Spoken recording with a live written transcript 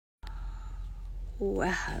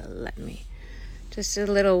Well, let me. Just a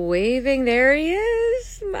little waving. There he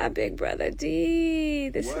is, my big brother D.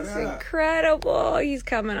 This What is up? incredible. He's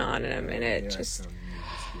coming on in a minute. Yeah, Just some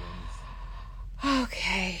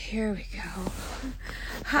okay. Here we go.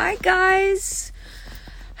 Hi guys.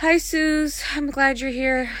 Hi Suze. I'm glad you're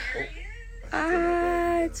here.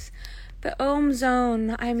 It's the Ohm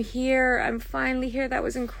Zone. I'm here. I'm finally here. That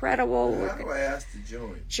was incredible. How do I ask to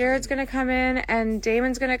join? Jared's going to come in and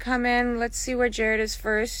Damon's going to come in. Let's see where Jared is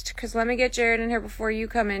first, because let me get Jared in here before you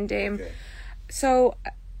come in, Dame. Okay. So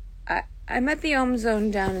I'm at the Ohm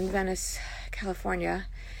Zone down in Venice, California,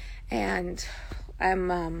 and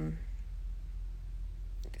I'm I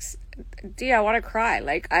want to cry.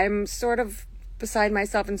 Like, I'm sort of beside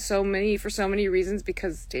myself for so many reasons,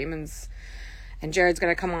 because Damon's and Jared's going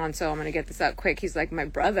to come on, so I'm going to get this out quick. He's like my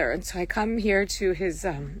brother. And so I come here to his,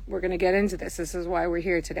 we're going to get into this. This is why we're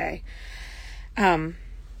here today. And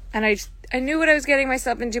I knew what I was getting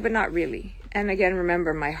myself into, but not really. And again,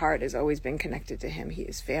 remember, my heart has always been connected to him. He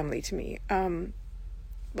is family to me.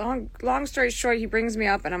 Long story short, he brings me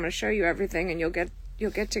up and I'm going to show you everything, and you'll get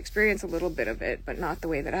to experience a little bit of it, but not the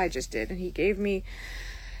way that I just did. And he gave me,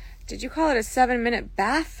 did you call it a 7-minute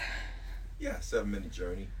bath? Yeah, 7-minute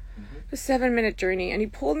journey. A 7-minute journey, and he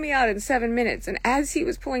pulled me out in 7 minutes. And as he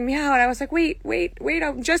was pulling me out, I was like, wait, I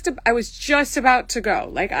was just about to go.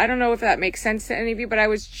 Like, I don't know if that makes sense to any of you, but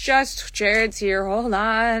Jared's here, hold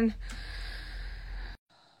on.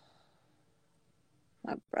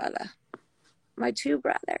 My brother. My two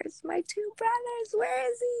brothers,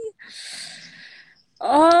 where is he?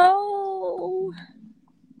 Oh,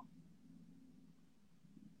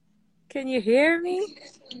 can you hear me?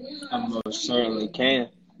 I most certainly can.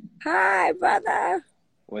 Hi, brother.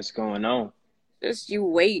 What's going on? Just you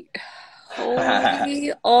wait.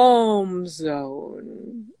 Holy Ohm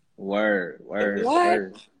Zone. Word.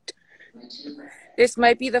 What? This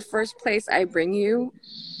might be the first place I bring you.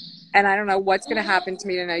 And I don't know what's going to happen to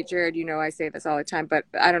me tonight, Jared. You know I say this all the time, but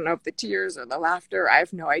I don't know if the tears or the laughter. I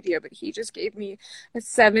have no idea. But he just gave me a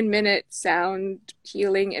 7-minute sound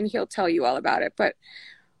healing, and he'll tell you all about it. But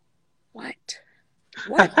what?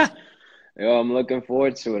 Yo, I'm looking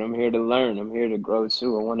forward to it. I'm here to learn. I'm here to grow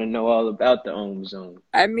too. I want to know all about the Ohm Zone.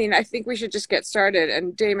 I mean, I think we should just get started.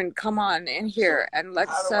 And Damon, come on in here and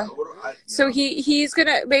let's. So he's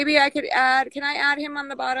gonna. Maybe I could add. Can I add him on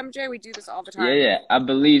the bottom, Jay? We do this all the time. Yeah. I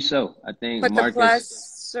believe so. I think Put Marcus. the plus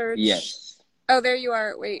search. Yes. Oh, there you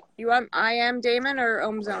are. Wait, you want I am Damon or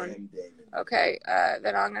Ohm Zone? I am Damon. Okay.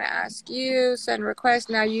 Then I'm gonna ask you. Send request.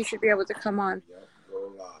 Now you should be able to come on. Yep,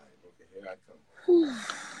 go live. Okay, here I come.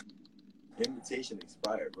 Invitation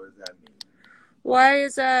expired. What does that mean? Why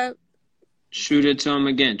is Shoot it to him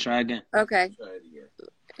again. Try again. Okay. Try it again.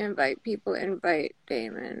 Invite people. Invite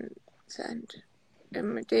Damon. Send.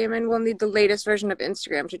 Damon will need the latest version of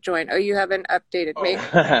Instagram to join. Oh, you haven't updated.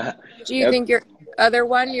 Do you think your other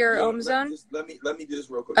one, your Ohm Zone? Let me do this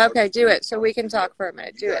real quick. Okay, do it so we can talk for a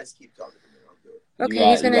minute. Do it. Keep talking for a minute. I'll do it. Okay,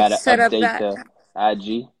 he's gonna set up that. The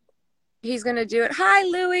IG. He's gonna do it. Hi,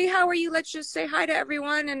 Louie. How are you? Let's just say hi to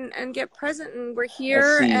everyone and get present. And we're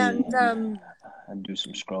here. And I'll do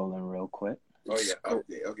some scrolling real quick. Oh yeah,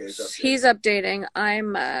 update. Okay, it's updating. He's updating.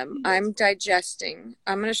 I'm digesting.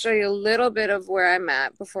 I'm gonna show you a little bit of where I'm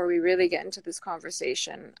at before we really get into this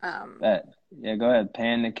conversation. Yeah, go ahead.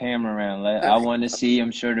 Pan the camera around. Okay. I want to see.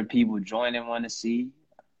 I'm sure the people joining want to see.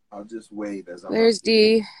 I'll just wave as I'm. There's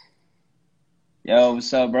D. Yo,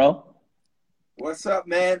 what's up, bro? What's up,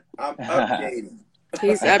 man? I'm updating.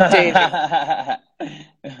 He's updating.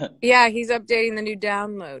 Yeah, he's updating the new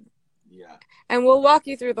download. Yeah. And we'll walk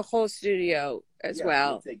you through the whole studio as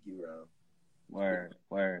well. We'll take you around.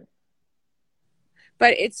 Word.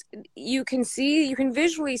 But you can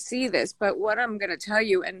visually see this, but what I'm going to tell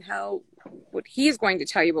you and what he's going to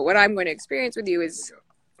tell you, but what I'm going to experience with you is,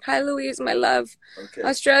 hi, Louise, my love. Okay.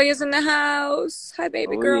 Australia's in the house. Hi,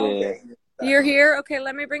 baby girl. Yeah. You're here? Okay,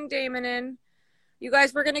 let me bring Damon in. You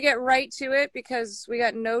guys, we're going to get right to it because we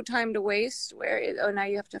got no time to waste. Now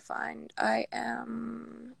you have to find, I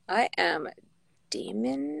am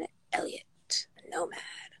Damon Elliott, the Nomad.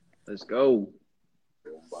 Let's go.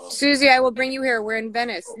 Susie, I will bring you here. We're in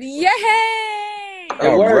Venice. Yay!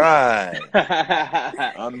 All right.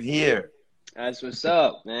 I'm here. That's what's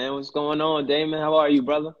up, man. What's going on, Damon? How are you,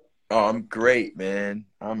 brother? Oh, I'm great, man.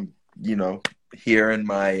 I'm, here in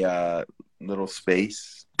my little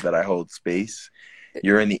space that I hold space.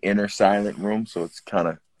 You're in the inner silent room, so it's kind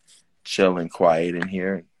of chill and quiet in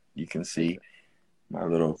here. You can see my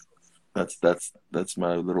little that's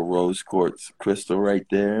my little rose quartz crystal right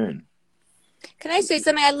there, and Can I say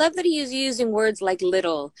something? I love that he is using words like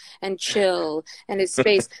little and chill and his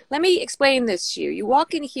space. Let me explain this to you. You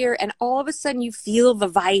walk in here and all of a sudden you feel the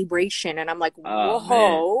vibration, and I'm like, Oh man.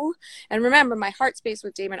 whoa. And remember, my heart space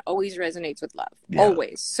with Damon always resonates with love, Yeah.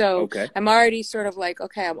 always. So Okay. I'm already sort of like,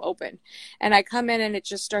 okay, I'm open. And I come in and it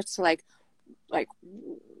just starts to like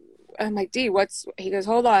I'm like, D, what's, he goes,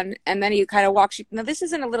 hold on. And then he kind of walks you. Now, this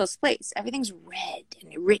isn't a little space. Everything's red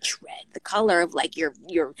and rich red, the color of like your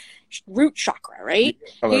root chakra, right?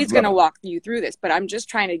 I He's going to love. walk you through this, but I'm just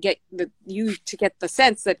trying to get you to get the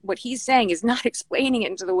sense that what he's saying is not explaining it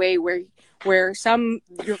into the way where your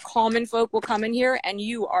common folk will come in here and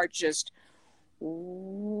you are just,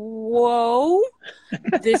 whoa,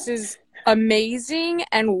 this is amazing,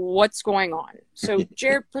 and what's going on. So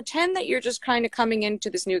Jared, pretend that you're just kind of coming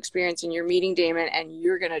into this new experience and you're meeting Damon and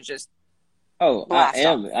you're gonna just Oh, I blast off.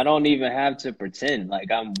 am. I don't even have to pretend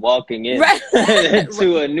like I'm walking in Right.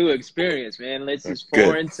 to a new experience, man. This is Good.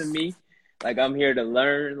 foreign to me. Like I'm here to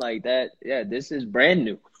learn like that. Yeah, this is brand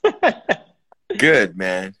new. Good,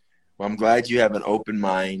 man. Well, I'm glad you have an open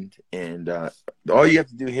mind, and all you have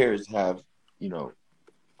to do here is have,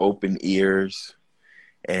 open ears,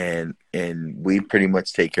 and we pretty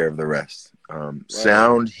much take care of the rest.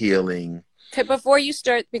 Sound healing. Okay, before you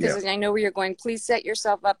start, because Yeah. I know where you're going, please set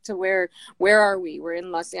yourself up to where are we? We're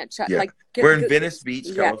in Los Angeles. Yeah. Like, We're in Venice Beach,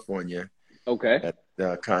 yeah. California, Okay. at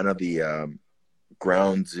kind of the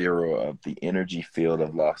ground zero of the energy field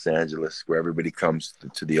of Los Angeles, where everybody comes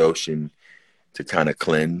to the ocean to kind of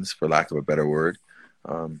cleanse, for lack of a better word.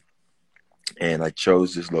 And I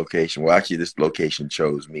chose this location. Well, actually, this location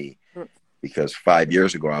chose me, because 5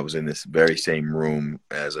 years ago, I was in this very same room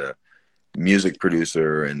as a music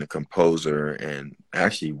producer and a composer, and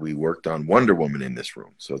actually we worked on Wonder Woman in this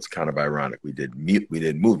room. So it's kind of ironic. We did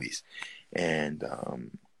movies, and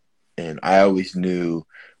I always knew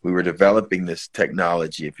we were developing this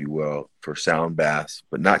technology, if you will, for sound baths,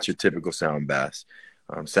 but not your typical sound baths.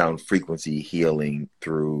 Sound frequency healing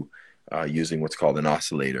through using what's called an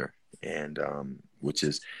oscillator, and which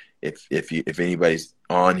is, if anybody's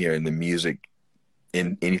on here in the music,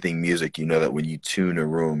 in anything music, you know that when you tune a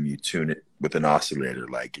room, you tune it with an oscillator.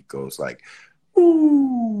 Like it goes like,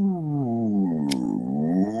 ooh,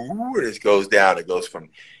 and it goes down. It goes from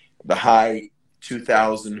the high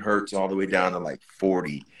 2000 hertz all the way down to like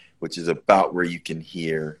 40, which is about where you can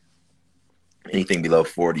hear. Anything below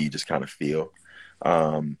 40, you just kind of feel.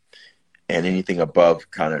 And anything above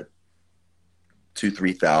kind of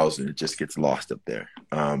 3,000, it just gets lost up there.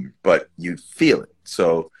 But you feel it.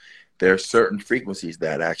 So there are certain frequencies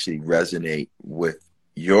that actually resonate with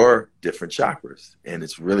your different chakras, and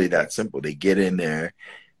it's really that simple. They get in there.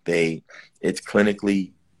 It's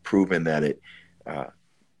clinically proven that it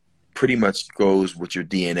pretty much goes with your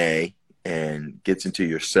DNA and gets into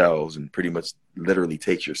your cells and pretty much literally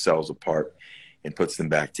takes your cells apart and puts them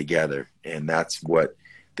back together. And that's what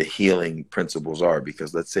the healing principles are.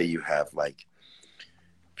 Because let's say you have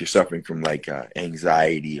if you're suffering from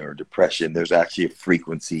anxiety or depression, there's actually a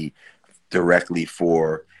frequency directly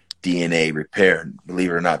for DNA repair. And believe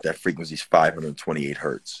it or not, that frequency is 528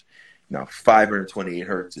 hertz. Now, 528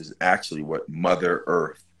 hertz is actually what Mother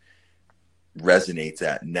Earth resonates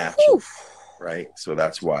at naturally, right? So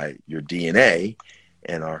that's why your DNA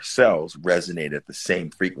and our cells resonate at the same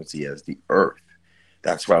frequency as the Earth.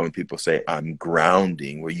 That's why when people say, I'm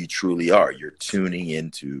grounding, where you truly are, you're tuning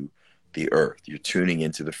into the Earth. You're tuning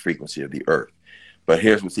into the frequency of the Earth. But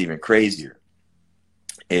here's what's even crazier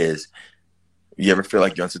is, you ever feel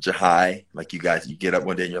like you're on such a high? Like you get up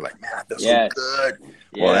one day and you're like, man, I feel so good. Yes.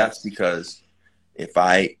 Well, that's because if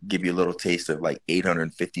I give you a little taste of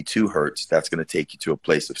 852 hertz, that's going to take you to a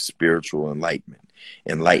place of spiritual enlightenment,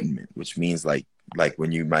 which means like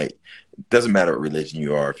when you might, it doesn't matter what religion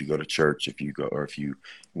you are, if you go to church,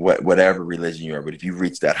 whatever religion you are, but if you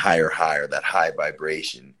reach that higher high, or that high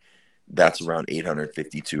vibration, that's around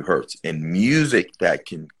 852 hertz. And music that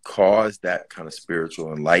can cause that kind of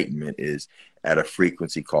spiritual enlightenment is at a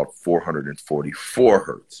frequency called 444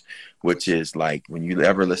 hertz, which is like when you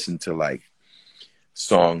ever listen to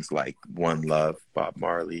songs like One Love, Bob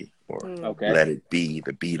Marley, or Let It Be,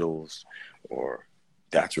 the Beatles, or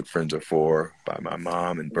That's What Friends Are For by my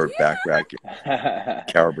mom and Burt Bacharach,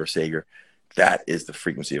 Carol Bersager. That is the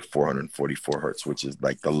frequency of 444 hertz, which is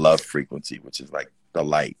like the love frequency, which is like the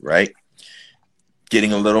light, right?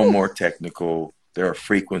 Getting a little more technical, there are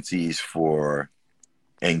frequencies for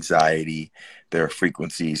anxiety. There are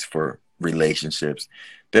frequencies for relationships.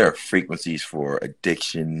 There are frequencies for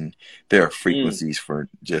addiction. There are frequencies for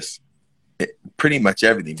just pretty much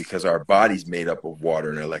everything, because our body's made up of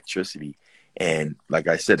water and electricity. And like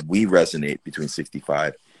I said, we resonate between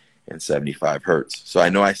 65 and 75 hertz. So I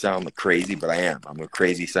know I sound like crazy, but I am. I'm a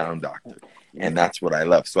crazy sound doctor, and that's what I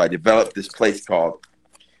love. So I developed this place called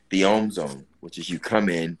The Ohm Zone, which is you come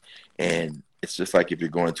in, and it's just like if you're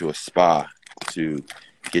going to a spa to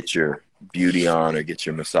get your beauty on or get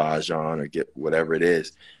your massage on or get whatever it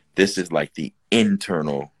is. This is like the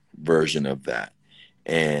internal version of that,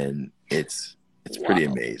 and it's pretty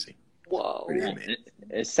Wow. amazing. Whoa. Pretty amazing.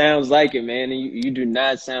 It sounds like it, man. And you do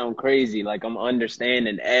not sound crazy. Like I'm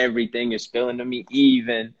understanding everything you're spilling to me,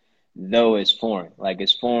 even though it's foreign. Like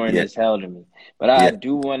it's foreign Yeah, as hell to me. But I yeah,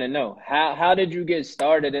 do want to know how did you get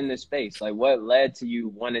started in this space? Like what led to you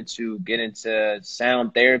wanting to get into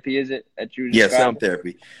sound therapy? Is it that you yeah. Sound describing?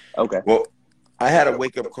 therapy. Okay. Well, I had a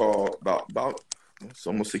wake up call about it's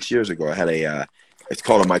almost 6 years ago. I had a it's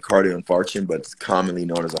called a myocardial infarction, but it's commonly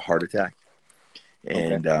known as a heart attack.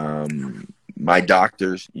 Okay. And my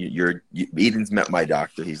doctors, Eden's met my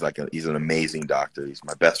doctor. He's an amazing doctor. He's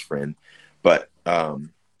my best friend. But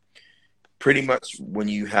pretty much when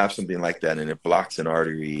you have something like that and it blocks an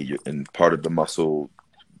artery and part of the muscle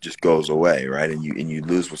just goes away, right? And you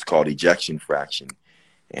lose what's called ejection fraction.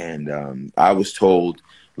 And I was told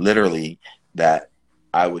literally that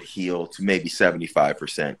I would heal to maybe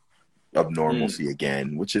 75% of Mm. normalcy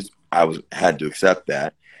again, which is had to accept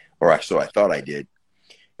that, so I thought I did.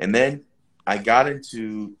 And then I got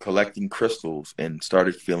into collecting crystals and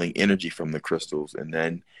started feeling energy from the crystals. And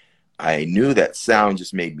then I knew that sound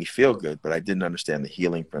just made me feel good, but I didn't understand the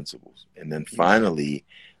healing principles. And then finally,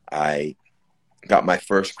 I got my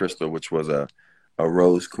first crystal, which was a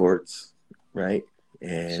rose quartz, right?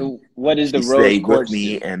 And So what does she the rose stayed with quartz do?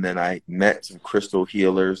 me, and then I met some crystal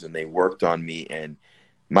healers, and they worked on me, and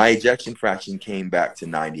my ejection fraction came back to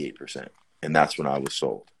 98%. And that's when I was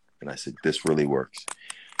sold. And I said, this really works.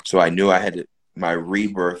 So I knew my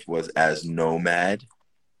rebirth was as Nomad,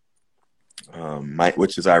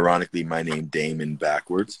 which is ironically my name, Damon,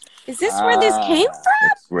 backwards. Is this where this came Ah. from?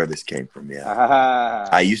 That's where this came from, yeah. Ah.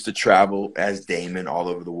 I used to travel as Damon all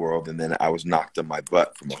over the world, and then I was knocked on my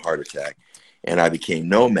butt from a heart attack. And I became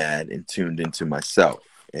Nomad and tuned into myself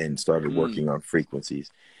and started working on frequencies.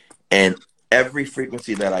 And every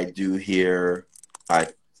frequency that I do here,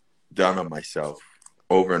 I've done on myself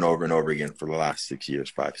over and over and over again for the last 6 years,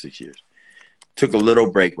 5, 6 years. Took a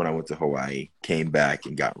little break when I went to Hawaii, came back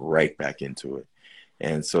and got right back into it.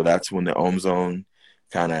 And so that's when the Ohm Zone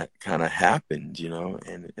kind of happened,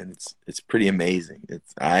 and it's pretty amazing.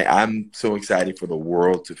 I'm so excited for the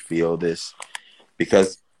world to feel this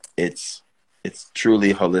because it's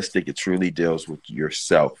truly holistic. It truly deals with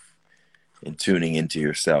yourself and tuning into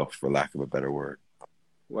yourself, for lack of a better word.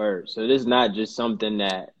 Word. So this is not just something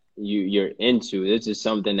that you're into. This is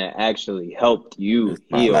something that actually helped you It's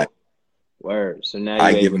my life. heal. Word. So now I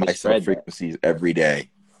you're give able to myself spread that. frequencies every day.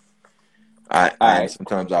 All I right.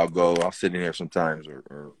 sometimes I'll sit in here sometimes,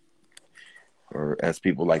 or as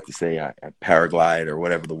people like to say, I paraglide or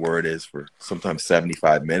whatever the word is for sometimes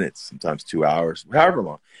 75 minutes, sometimes 2 hours, however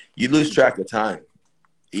long. You lose track of time.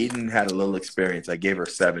 Eden had a little experience. I gave her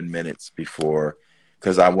 7 minutes before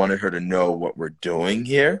because I wanted her to know what we're doing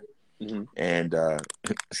here. Mm-hmm. And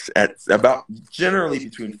at about generally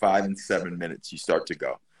between 5 and 7 minutes, you start to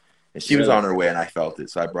go. And she was Really? on her way, and I felt it.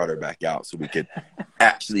 So I brought her back out so we could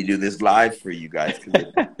actually do this live for you guys.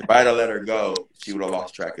 Because if I had let her go, she would have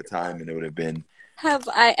lost track of time, and it would have been. Have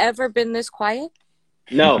I ever been this quiet?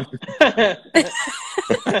 No. Not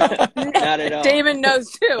at all. Damon knows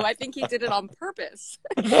too. I think he did it on purpose.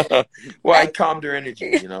 Well, I calmed her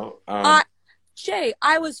energy, Jay,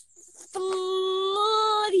 I was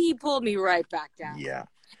he pulled me right back down. Yeah.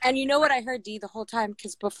 And you know what I heard, D, the whole time?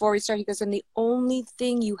 Because before we started, he goes, and the only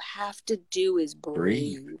thing you have to do is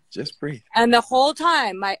breathe. Just breathe. And the whole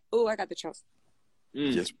time, I got the chills.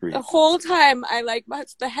 Just breathe. The whole time,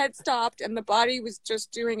 the head stopped and the body was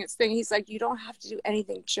just doing its thing. He's like, you don't have to do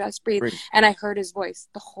anything, just breathe. And I heard his voice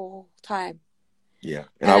the whole time. Yeah,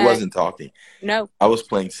 and I wasn't talking. No. I was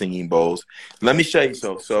playing singing bowls. Let me show you.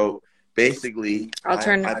 So basically,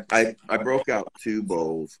 I broke out 2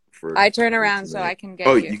 bowls. I turn around so I can get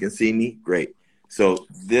you. Oh, you can see me? Great. So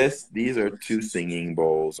these are 2 singing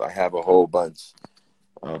bowls. I have a whole bunch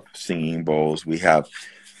of singing bowls. We have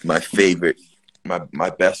my favorite,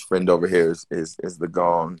 my best friend over here is the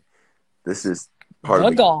gong. This is part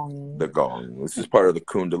of the gong. The gong. This is part of the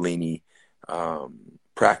Kundalini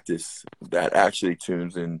practice that actually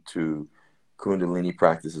tunes into Kundalini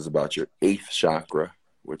practices about your 8th chakra,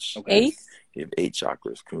 which you have 8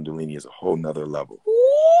 chakras. Kundalini is a whole nother level.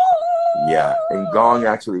 Yeah, and gong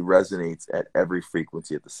actually resonates at every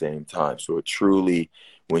frequency at the same time. So it truly,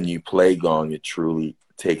 when you play gong, it truly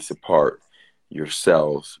takes apart your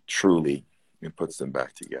cells, truly, and puts them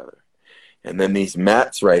back together. And then these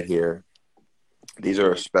mats right here, these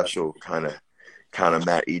are a special kind of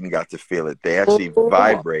mat. Eden got to feel it. They actually Oh.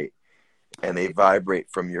 vibrate, and they vibrate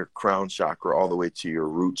from your crown chakra all the way to your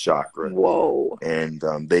root chakra. Whoa. And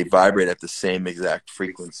they vibrate at the same exact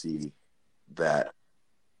frequency that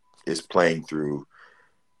is playing through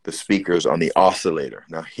the speakers on the oscillator.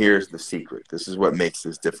 Now, here's the secret. This is what makes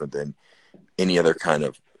this different than any other kind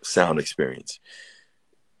of sound experience.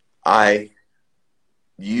 I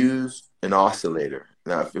use an oscillator.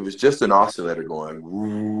 Now, if it was just an oscillator going,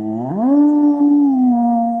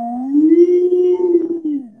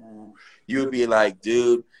 you would be like,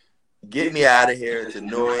 dude, get me out of here. It's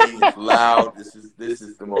annoying. It's loud. This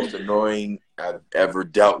is the most annoying I've ever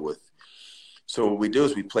dealt with. So what we do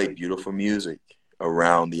is we play beautiful music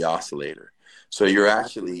around the oscillator. So you're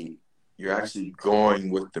actually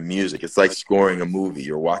going with the music. It's like scoring a movie.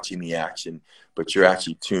 You're watching the action, but you're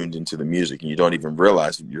actually tuned into the music, and you don't even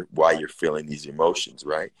realize why you're feeling these emotions,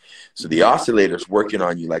 right? So the oscillator's working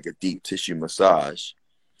on you like a deep tissue massage,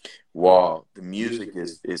 while the music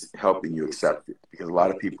is helping you accept it. Because a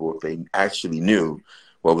lot of people, if they actually knew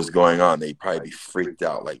what was going on, they'd probably be freaked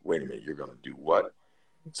out. Like, wait a minute, you're going to do what?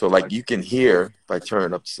 So, like, you can hear, if I turn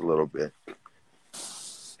it up just a little bit,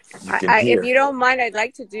 you can hear. If you don't mind, I'd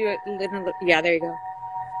like to do it. Yeah, there you go.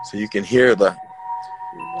 So you can hear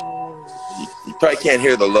you probably can't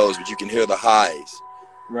hear the lows, but you can hear the highs.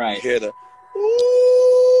 Right. You hear the.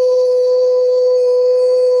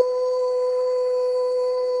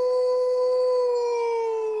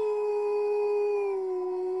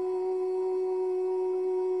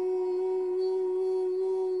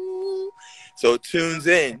 So it tunes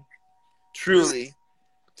in truly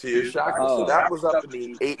to your chakra. So that was up in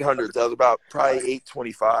the 800s. That was about probably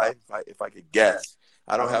 825, if I could guess.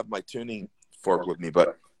 I don't have my tuning fork with me,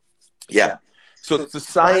 but yeah. So it's the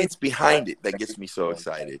science behind it that gets me so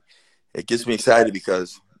excited. It gets me excited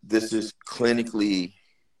because this is clinically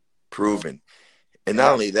proven. And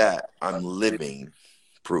not only that, I'm living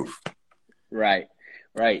proof. Right.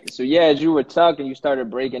 Right. So yeah, as you were talking, you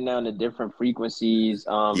started breaking down the different frequencies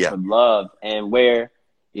for love, and where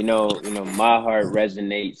my heart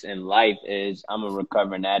resonates in life is I'm a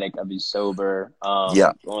recovering addict. I'll be sober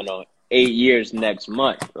going on 8 years next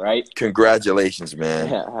month, right? Congratulations,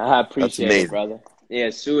 man. I appreciate it, brother. Yeah,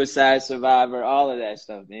 suicide survivor, all of that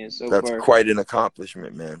stuff, man. So that's quite an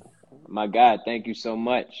accomplishment, man. My God, thank you so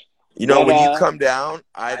much. You know, when you come down,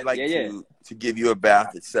 I'd like to give you a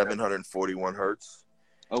bath at 741 hertz.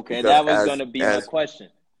 Okay, that was going to be my question.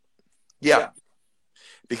 Yeah,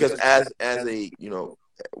 because as a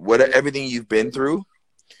everything you've been through,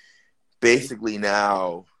 basically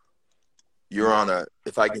now you're on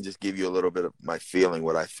if I can just give you a little bit of my feeling,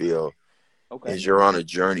 what I feel is you're on a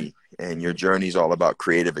journey, and your journey is all about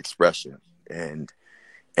creative expression and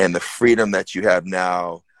the freedom that you have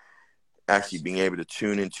now, actually being able to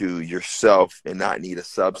tune into yourself and not need a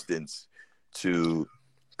substance to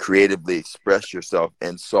creatively express yourself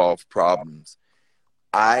and solve problems.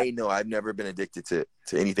 I know I've never been addicted to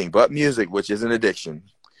anything but music, which is an addiction,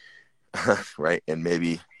 right? And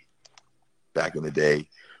maybe back in the day,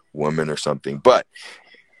 women or something. But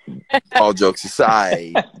all jokes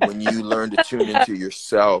aside, when you learn to tune into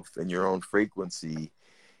yourself and your own frequency,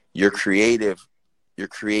 your creative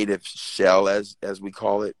shell, as we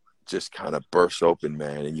call it, just kind of bursts open,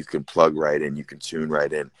 man, and you can plug right in, you can tune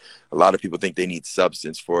right in. A lot of people think they need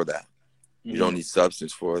substance for that. You don't need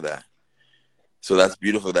substance for that. So that's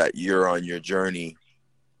beautiful that you're on your journey,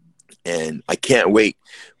 and I can't wait.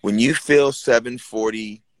 When you feel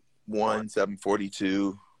 741,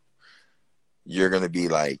 742, you're going to be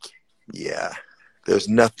like, yeah, there's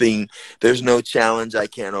no challenge I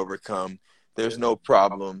can't overcome. There's no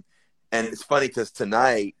problem. And it's funny because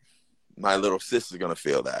tonight, my little sister's going to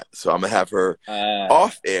feel that. So I'm going to have her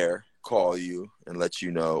off air call you and let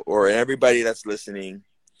you know. Or everybody that's listening,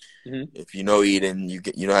 if you know Eden, you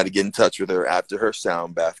know how to get in touch with her after her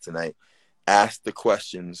sound bath tonight. Ask the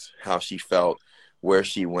questions, how she felt, where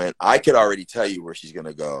she went. I could already tell you where she's going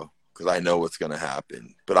to go because I know what's going to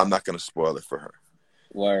happen. But I'm not going to spoil it for her.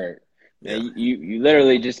 Word. Yeah. Man, you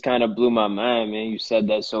literally just kind of blew my mind, man. You said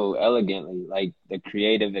that so elegantly, like the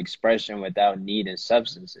creative expression without needing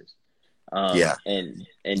substances. And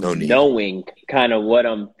no knowing kind of what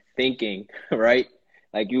I'm thinking, right?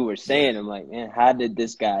 Like you were saying, I'm like, man, how did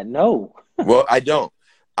this guy know? Well, I don't.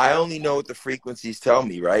 I only know what the frequencies tell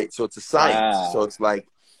me, right? So it's a science. So it's like,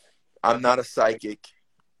 I'm not a psychic.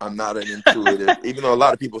 I'm not an intuitive, even though a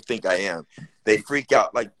lot of people think I am. They freak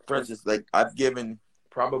out. Like, for instance, like I've given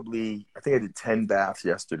I think I did 10 baths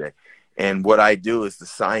yesterday. And what I do is the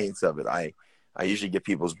science of it. I usually get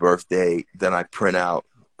people's birthday. Then I print out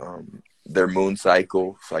their moon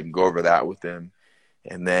cycle so I can go over that with them.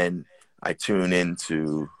 And then I tune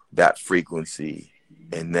into that frequency,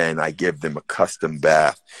 and then I give them a custom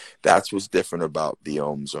bath. That's what's different about the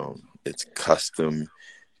Ohm Zone. It's custom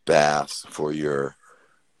baths for your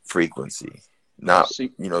frequency. Not,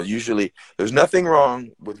 usually there's nothing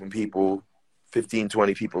wrong with when 15,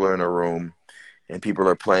 20 people are in a room and people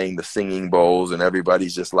are playing the singing bowls and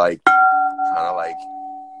everybody's just like, kind of like,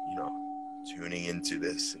 tuning into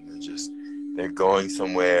this, and they're going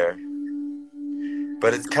somewhere.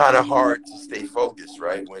 But it's kind of hard to stay focused,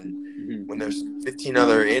 right? When there's 15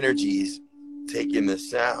 other energies taking the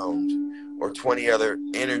sound, or 20 other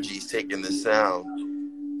energies taking the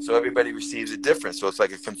sound, so everybody receives it different. So it's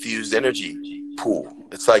like a confused energy pool.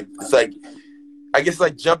 It's like I guess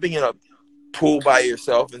like jumping in a pool by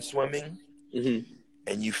yourself and swimming,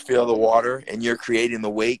 and you feel the water, and you're creating the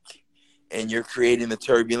wake, and you're creating the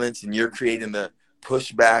turbulence, and you're creating the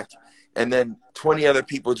pushback, and then 20 other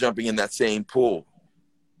people jumping in that same pool.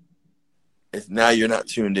 Now you're not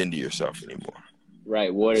tuned into yourself anymore.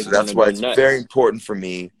 Right. So that's why it's very important for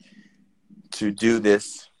me to do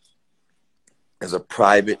this as a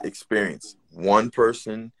private experience. One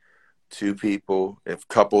person, two people. If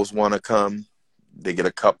couples want to come, they get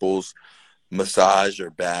a couples massage or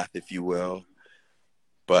bath, if you will.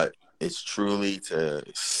 But it's truly to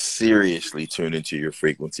seriously tune into your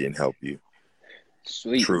frequency and help you.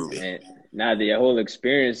 Sweet. Truly. Man. Now the whole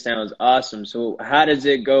experience sounds awesome. So how does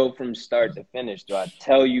it go from start to finish? Do I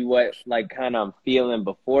tell you what like kind of I'm feeling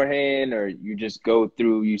beforehand, or you just go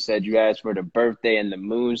through? You said you asked for the birthday and the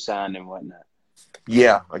moon sign and whatnot.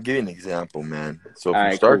 Yeah, I'll give you an example, man. So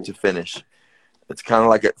from start to finish, it's kind of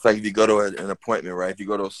like if you go to an appointment, right? If you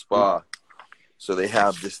go to a spa, so they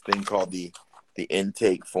have this thing called the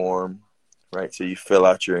intake form, right? So you fill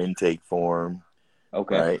out your intake form,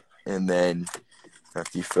 right? And then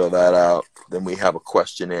after you fill that out, then we have a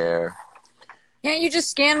questionnaire. Can't you just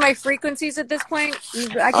scan my frequencies at this point?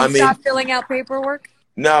 I can stop filling out paperwork?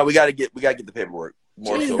 No, we gotta get the paperwork.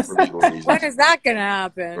 More so for legal reasons. When is that gonna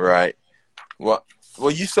happen? Right. Well,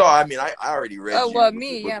 you saw. I mean, I already read you. Oh, well,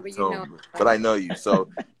 me, yeah, but you know. But I know you. So,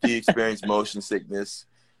 do you experience motion sickness?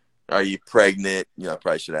 Are you pregnant? I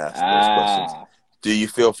probably should ask those questions. Do you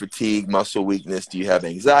feel fatigue, muscle weakness? Do you have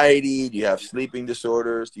anxiety? Do you have sleeping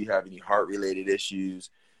disorders? Do you have any heart-related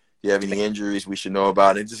issues? Do you have any injuries we should know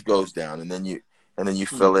about? It just goes down, and then you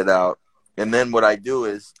fill it out. And then what I do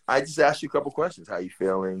is I just ask you a couple questions. How you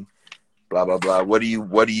feeling? Blah blah blah. What do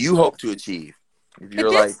you hope to achieve? If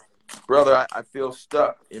you're like, brother, I feel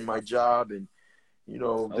stuck in my job, and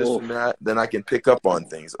this and that, then I can pick up on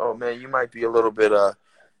things. Oh man, you might be a little bit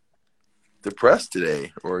depressed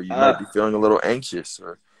today, or you might be feeling a little anxious,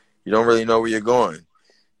 or you don't really know where you're going,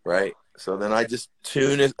 right? So then I just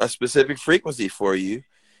tune a specific frequency for you.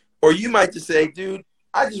 Or you might just say, dude,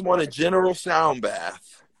 I just want a general sound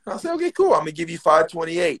bath. I'll say, okay, cool. I'm going to give you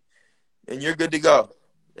 528, and you're good to go.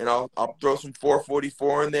 And I'll throw some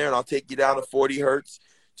 444 in there, and I'll take you down to 40 hertz,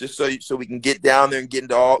 just so we can get down there and get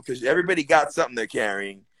into all, because everybody got something they're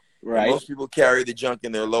carrying. Right. And most people carry the junk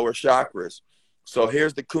in their lower chakras. So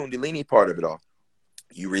here's the Kundalini part of it all.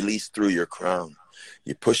 You release through your crown.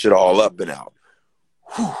 You push it all up and out.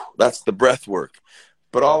 Whew, that's the breath work.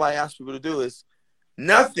 But all I ask people to do is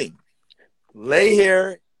nothing. Lay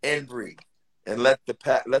here and breathe. And let the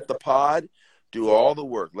pod do all the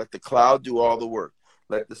work. Let the cloud do all the work.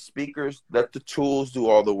 Let the speakers, let the tools do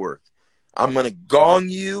all the work. I'm going to gong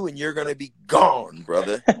you, and you're going to be gone,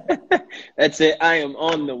 brother. That's it. I am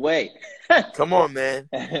on the way. Come on, man.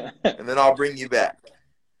 And then I'll bring you back.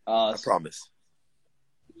 Awesome. I promise.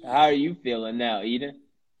 How are you feeling now, Eden?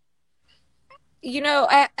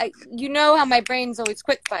 I you know how my brain's always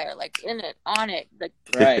quick fire, like in it, on it. Like,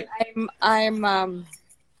 right. I'm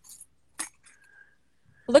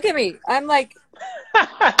look at me. I'm like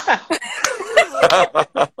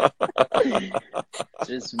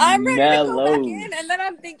just I'm ready mellow. to go back in, and then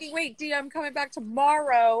I'm thinking, wait, I'm coming back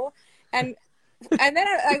tomorrow, and then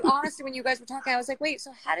I honestly, when you guys were talking, I was like, wait,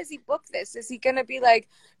 so how does he book this? Is he gonna be like,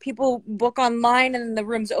 people book online and the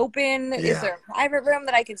room's open? Yeah. Is there a private room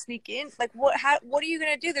that I can sneak in? Like, what are you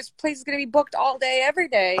gonna do? This place is gonna be booked all day, every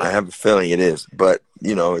day. I have a feeling it is, but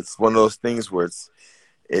it's one of those things where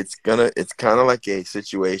it's kind of like a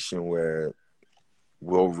situation where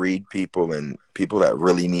we'll read people, and people that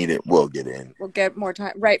really need it will get in. We'll get more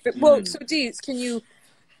time, right? But so Deez, can you,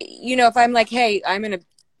 if I'm like, hey, I'm in a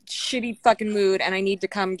shitty fucking mood and I need to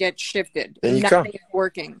come get shifted, and nothing is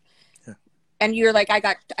working. Yeah. And you're like, I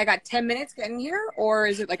got 10 minutes getting here, or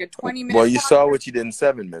is it like a 20-minute? Well, you saw what you did in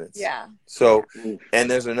 7 minutes. Yeah. So, and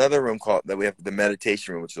there's another room called that we have, the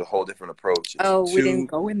meditation room, which is a whole different approach. It's we didn't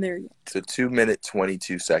go in there yet. It's a 2-minute,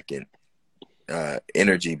 22-second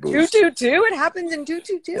energy boost. 222. It happens in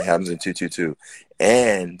 222. It happens in 222.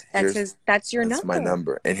 And that's your number. That's my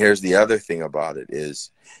number. And here's the other thing about it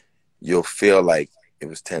is you'll feel like it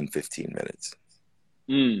was 10, 15 minutes.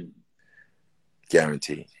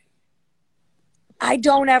 Guaranteed. I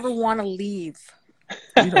don't ever want to leave.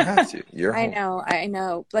 You don't have to. You're home. I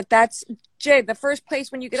know. But that's, Jay, the first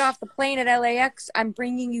place when you get off the plane at LAX, I'm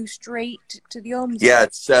bringing you straight to the Ohm Zone. Yeah,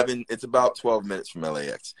 it's about 12 minutes from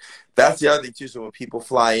LAX. That's the other thing, too. So when people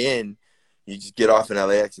fly in, you just get off in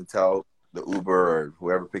LAX and tell the Uber or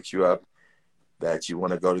whoever picks you up that you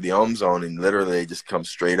want to go to the Ohm Zone, and literally they just come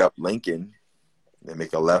straight up Lincoln. They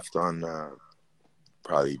make a left on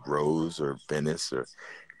probably Rose or Venice, or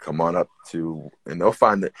come on up to, and they'll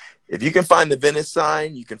find if you can find the Venice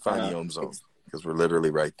sign, you can find the Ohm Zone, because we're literally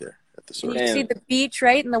right there at the source. You see the beach,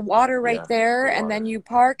 right? And the water right there. And then you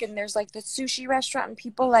park, and there's like the sushi restaurant, and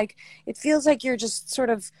people, like, it feels like you're just sort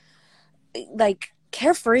of like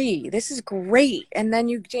carefree. This is great. And then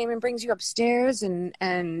Damon brings you upstairs,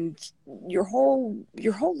 and your whole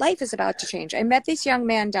life is about to change. I met this young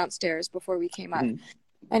man downstairs before we came up,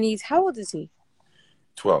 and how old is he?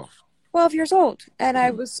 12 years old. And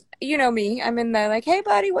I was, you know me, I'm in there like, hey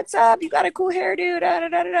buddy, what's up? You got a cool hairdo, da da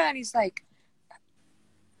da da. And he's like,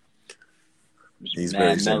 he's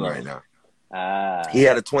very zen right now. He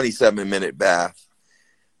had a 27-minute bath.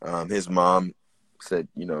 His mom said,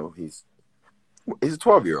 he's a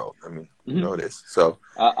 12-year-old. I mean, you know this. So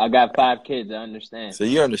I got 5 kids. I understand. So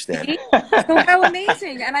you understand. So how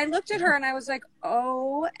amazing. And I looked at her and I was like,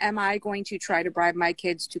 oh, am I going to try to bribe my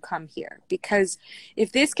kids to come here? Because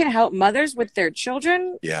if this can help mothers with their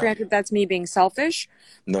children, granted that's me being selfish.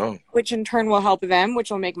 No. Which in turn will help them,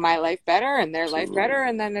 which will make my life better and their life better.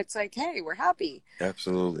 And then it's like, hey, we're happy.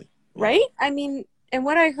 Absolutely. Yeah. Right? I mean, and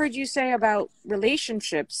what I heard you say about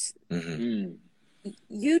relationships,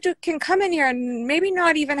 you can come in here and maybe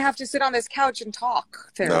not even have to sit on this couch and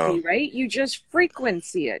talk therapy, right? You just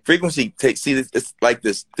frequency it. Frequency, it's like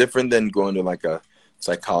this, different than going to like a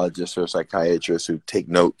psychologist or a psychiatrist who take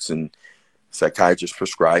notes, and psychiatrists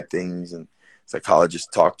prescribe things, and psychologists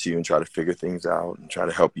talk to you and try to figure things out and try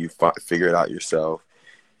to help you figure it out yourself.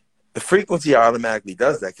 The frequency automatically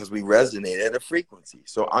does that because we resonate at a frequency.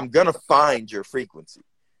 So I'm going to find your frequency.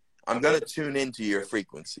 I'm going to tune into your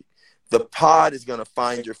frequency. The pod is going to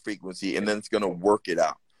find your frequency, and then it's going to work it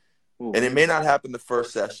out. And it may not happen the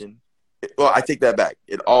first session. Well, I take that back.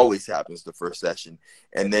 It always happens the first session,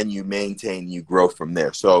 and then you maintain, you grow from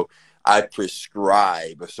there. So I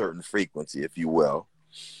prescribe a certain frequency, if you will,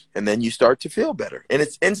 and then you start to feel better. And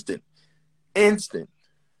it's instant.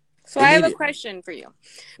 So I have a question for you,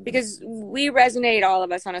 because we resonate, all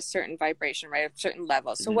of us, on a certain vibration, right? A certain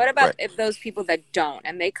level. So what about if those people that don't,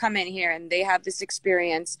 and they come in here and they have this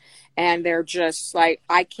experience and they're just like,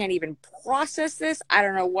 I can't even process this. I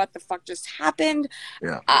don't know what the fuck just happened.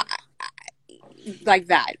 Yeah. Like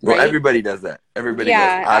that. Well, right? Everybody does that. Everybody goes,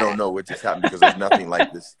 I don't know what just happened, because there's nothing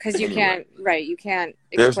like this. Because you can't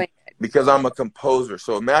explain it. Because I'm a composer.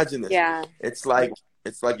 So imagine this. Yeah. It's like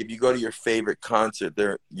if you go to your favorite concert,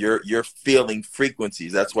 you're feeling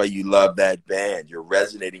frequencies. That's why you love that band. You're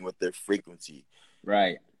resonating with their frequency.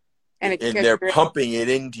 Right. And they're pumping it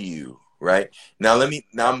into you, right? Now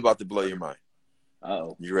I'm about to blow your mind.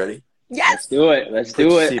 Uh-oh. You ready? Let's Yes. do it. Put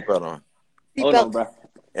your seatbelt on. Hold on, bro.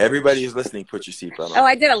 Everybody who's listening, put your seatbelt on. Oh,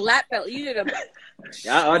 I did a lap belt. You did a...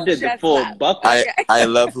 I did the full buckle. I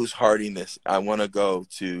love who's hearting this. I want to go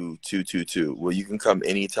to 222. Well, you can come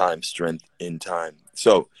anytime, strength in time.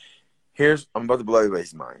 So I'm about to blow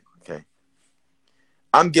everybody's mind, okay?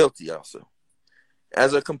 I'm guilty also.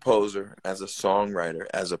 As a composer, as a songwriter,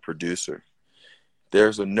 as a producer,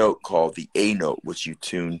 there's a note called the A note, which you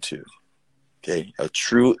tune to, okay? A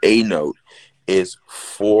true A note is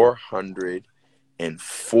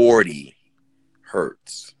 440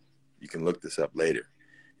 hertz. You can look this up later.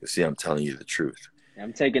 You'll see I'm telling you the truth.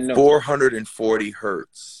 I'm taking notes. 440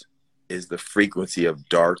 hertz is the frequency of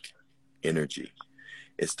dark energy.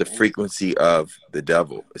 It's the frequency of the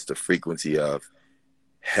devil. It's the frequency of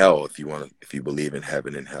hell, if you believe in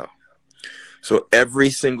heaven and hell. So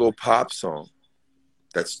every single pop song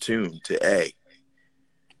that's tuned to A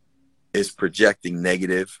is projecting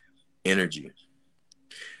negative energy.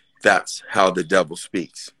 That's how the devil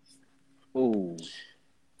speaks. Ooh.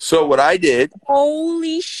 So what I did...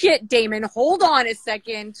 Holy shit, Damon. Hold on a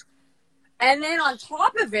second. And then on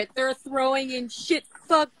top of it, they're throwing in shit,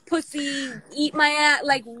 fuck, pussy, eat my ass.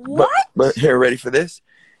 Like, what? But here, ready for this?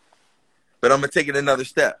 But I'm going to take it another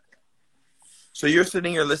step. So you're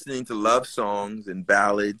sitting here listening to love songs and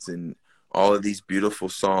ballads and all of these beautiful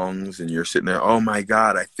songs, and you're sitting there, oh my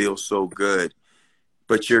God, I feel so good.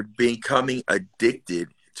 But you're becoming addicted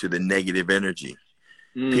to the negative energy.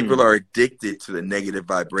 People are addicted to the negative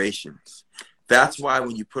vibrations. That's why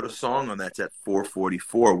when you put a song on that's at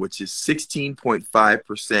 444, which is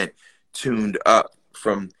 16.5% tuned up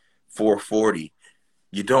from 440,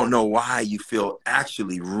 you don't know why you feel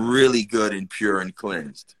actually really good and pure and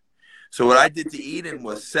cleansed. So what I did to Eden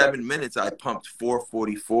was 7 minutes. I pumped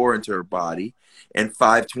 444 into her body and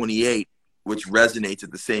 528, which resonates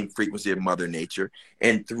at the same frequency of Mother Nature,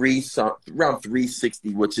 and around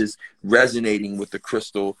 360, which is resonating with the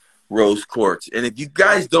crystal rose quartz. And if you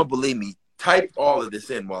guys don't believe me, type all of this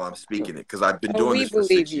in while I'm speaking it, because I've been doing this for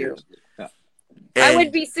 6 years. And I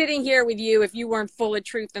would be sitting here with you if you weren't full of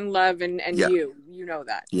truth and love, and yeah. you know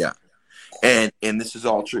that. Yeah. And this is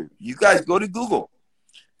all true. You guys go to Google,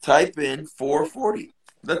 type in 440.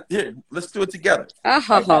 Let's do it together.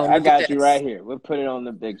 I got you right here. We'll put it on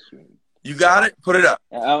the big screen. You got it? Put it up.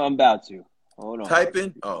 I'm about to. Hold on. Type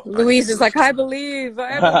in. Oh, Louise is like, I believe.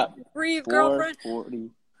 I breathe, girlfriend.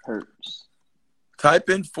 440 hertz.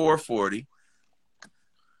 Type in 440.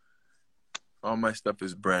 All my stuff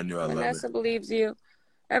is brand new. I love it. Vanessa believes you.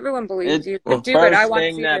 Everyone believes you. The do it. I want to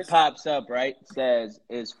first see thing that this. pops up, right, says,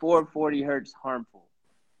 is 440 hertz harmful?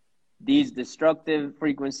 These destructive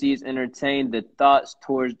frequencies entertain the thoughts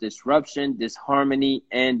towards disruption, disharmony,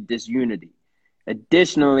 and disunity.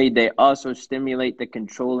 Additionally, they also stimulate the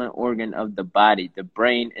controlling organ of the body, the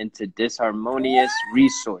brain, into disharmonious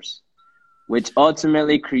resource, which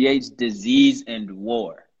ultimately creates disease and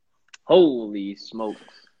war. Holy smokes.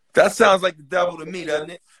 That sounds like the devil to me, doesn't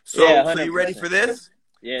it? So, yeah, so you ready for this?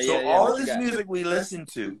 Yeah. All of this music we listen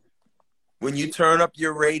to, when you turn up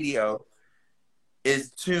your radio,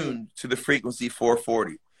 is tuned to the frequency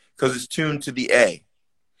 440 because it's tuned to the A.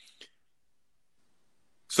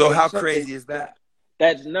 So how crazy is that?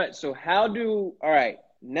 That's nuts. So all right,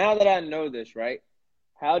 now that I know this, right,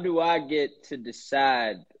 how do I get to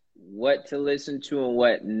decide what to listen to and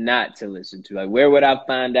what not to listen to? Like, where would I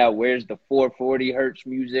find out where's the 440 hertz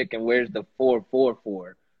music and where's the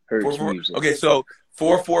 444 hertz music? Okay, so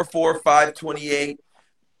 444, 528,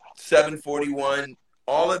 741,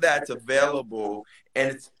 all of that's available.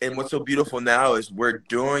 And what's so beautiful now is we're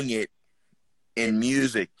doing it in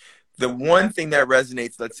music. The one thing that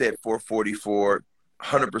resonates, let's say at 444,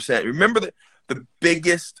 100%. Remember the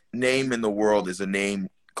biggest name in the world is a name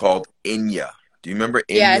called Enya. Do you remember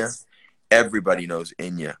Enya? Yes. Everybody knows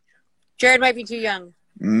Enya. Jared might be too young.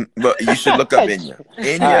 But you should look up Enya.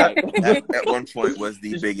 Enya at one point was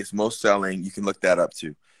the biggest, most selling. You can look that up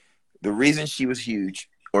too. The reason she was huge,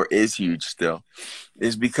 or is huge still,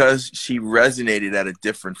 is because she resonated at a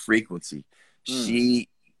different frequency. She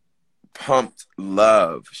pumped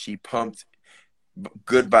love. She pumped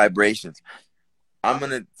good vibrations. I'm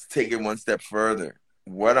going to take it one step further.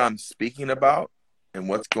 What I'm speaking about and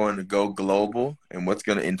what's going to go global and what's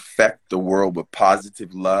going to infect the world with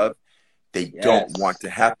positive love, they don't want to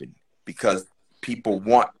happen because people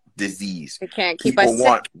want disease. They can't keep people us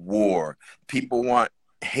want sick. War. People want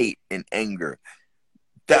hate and anger.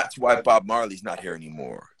 That's why Bob Marley's not here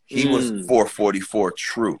anymore. He was 444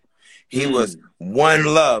 true. He was One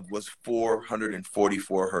Love was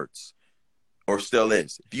 444 hertz, or still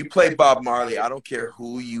is. If you play Bob Marley, I don't care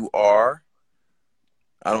who you are.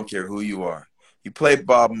 I don't care who you are. You play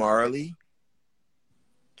Bob Marley,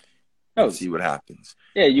 see what happens.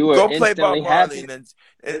 Yeah, you were go play Bob Marley, happy. and then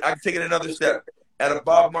I can take it another step. At a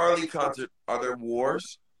Bob Marley concert, are there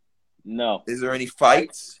wars? No. Is there any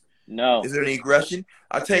fights? No. Is there any aggression?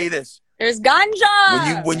 I'll tell you this. There's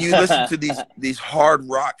ganja. When you listen to these hard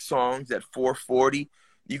rock songs at 440,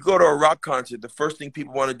 you go to a rock concert, the first thing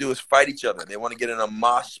people want to do is fight each other. They want to get in a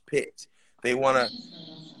mosh pit. They want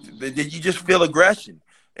to. You just feel aggression.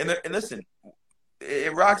 And listen,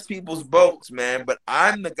 it rocks people's boats, man. But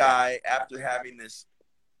I'm the guy, after having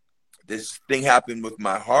this thing happen with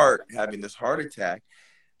my heart, having this heart attack,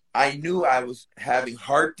 I knew I was having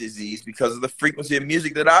heart disease because of the frequency of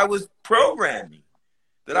music that I was programming,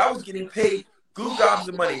 that I was getting paid goo gobs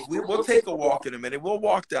of money. We'll take a walk in a minute. We'll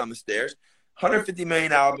walk down the stairs. 150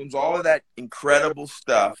 million albums, all of that incredible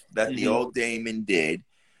stuff that the old Damon did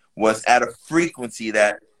was at a frequency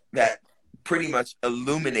that pretty much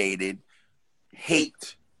illuminated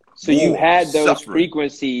hate. So you had those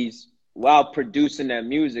frequencies while producing that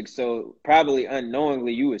music. So probably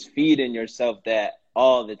unknowingly you was feeding yourself that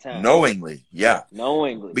all the time. Knowingly, yeah.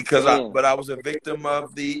 Knowingly. Because I was a victim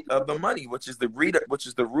of the money, which is the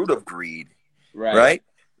root of greed. Right?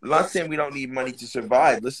 I'm not saying we don't need money to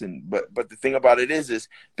survive. Listen, but the thing about it is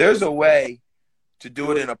there's a way to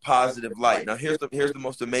do it in a positive light. Now here's the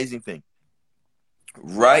most amazing thing.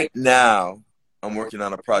 Right now, I'm working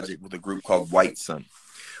on a project with a group called White Sun.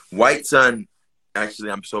 White Sun, actually,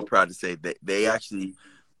 I'm so proud to say that they actually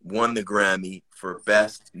won the Grammy for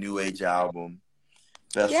Best New Age Album,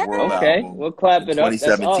 Best World Album. We'll clap it up.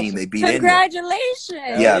 2017, awesome. they beat Congratulations.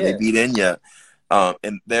 Enya. They beat Enya.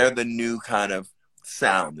 And they're the new kind of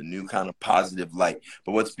sound, the new kind of positive light.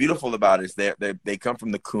 But what's beautiful about it is they come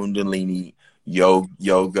from the Kundalini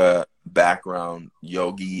yoga background.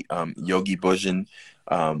 Yogi Bhajan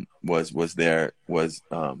was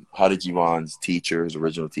Hadi Jivan's teacher, his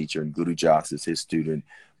original teacher, and Guru Jas is his student.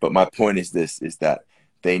 But my point is that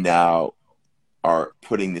they now are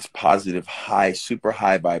putting this positive super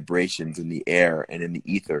high vibrations in the air and in the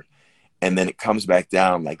ether, and then it comes back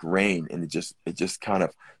down like rain, and it just kind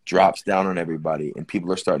of drops down on everybody, and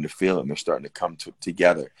people are starting to feel it, and they're starting to come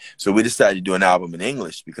together. So we decided to do an album in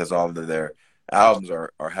English because all of their albums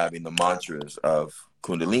are having the mantras of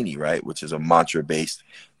Kundalini, right, which is a mantra-based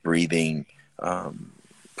breathing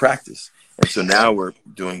practice. And so now we're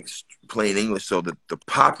doing plain English so that the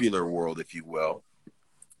popular world, if you will,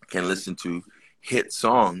 can listen to hit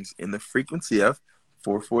songs in the frequency of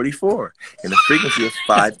 444, in the frequency of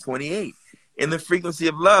 528, in the frequency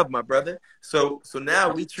of love, my brother. So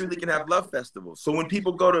now we truly can have love festivals. So when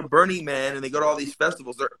people go to Burning Man and they go to all these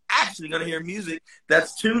festivals, they're actually going to hear music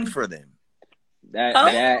that's tuned for them. That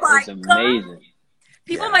is amazing. God.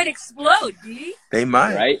 People might explode, D. They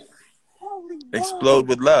might. Right? Explode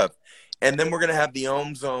with love. And then we're going to have the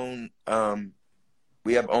Ohm Zone.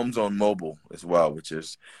 We have Ohm Zone Mobile as well, which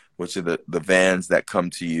are the vans that come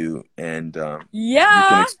to you, and you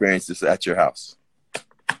can experience this at your house.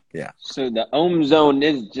 Yeah. So the Ohm Zone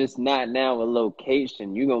is just not now a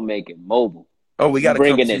location. You're going to make it mobile. Oh, we got to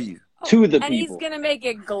come to you. To the people. And he's going to make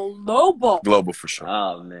it global. Global for sure.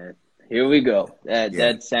 Oh, man. Here we go.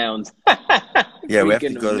 That sounds yeah, we have to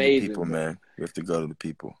go amazing, to the people, man. We have to go to the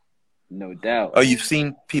people. No doubt. Oh, you've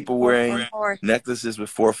seen people wearing necklaces with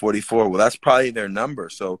 444. Well, that's probably their number.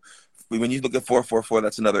 So when you look at 444,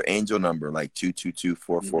 that's another angel number, like 222,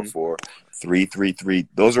 444, 333.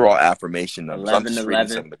 Those are all affirmation numbers. 11, I'm just reading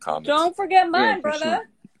some of the comments. Don't forget mine, brother. Sure.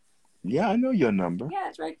 Yeah, I know your number. Yeah,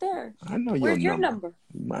 it's right there. I know Where's your number?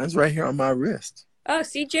 Mine's right here on my wrist. Oh,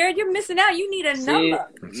 see, Jared, you're missing out. You need a number.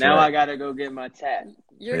 Now I got to go get my tat.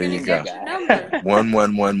 You're going to get your number.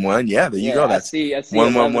 1111. Yeah, there you go. That's I see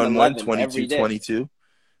 1111, 2222.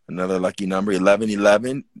 Another lucky number.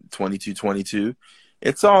 1111, 2222.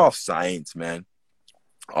 It's all science, man.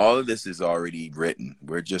 All of this is already written.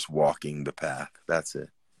 We're just walking the path. That's it.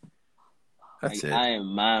 That's it. I am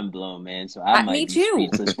mind blown, man. So I might be too.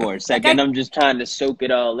 speechless for a second. I'm just trying to soak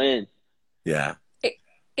it all in. Yeah.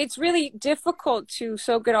 It's really difficult to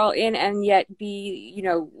soak it all in and yet be,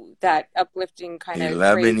 that uplifting kind of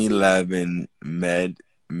 1111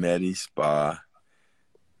 Medi Spa.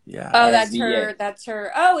 Yeah. Oh, that's her. That's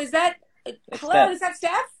her. Oh, is that? Hello, is that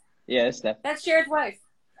Steph? Yeah, it's Steph. That's Jared's wife.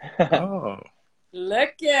 Oh.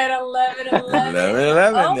 Look at 1111.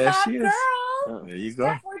 1111. Oh, there she is. Girl. There you go.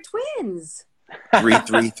 Steph, we're twins.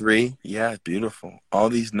 333. Yeah, beautiful. All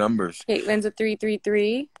these numbers. Caitlin's a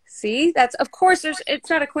 333. See, that's of course. It's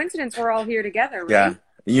not a coincidence we're all here together, right? Yeah.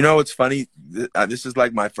 You know what's funny? This is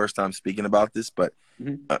like my first time speaking about this, but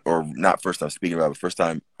or not first time speaking about it, but first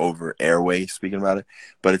time over airway speaking about it.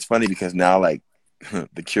 But it's funny because now, like,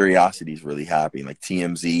 the curiosity is really happening. Like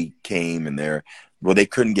TMZ came and they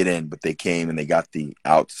couldn't get in, but they came and they got the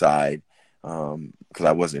outside. Because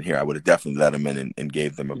I wasn't here, I would have definitely let them in and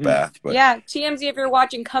gave them a bath. But yeah, TMZ, if you're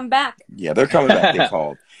watching, come back. Yeah, they're coming back. They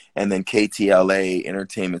called, and then KTLA,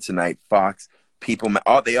 Entertainment Tonight, Fox. People,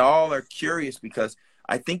 they all are curious because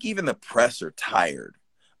I think even the press are tired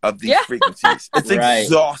of these frequencies. It's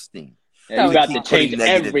exhausting. Yeah, you got to change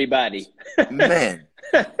everybody. Man,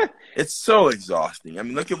 it's so exhausting. I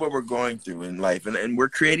mean, look at what we're going through in life, and we're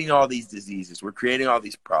creating all these diseases. We're creating all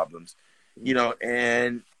these problems,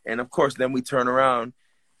 and of course, then we turn around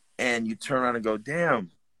and you turn around and go, damn,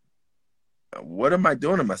 what am I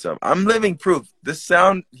doing to myself? I'm living proof. This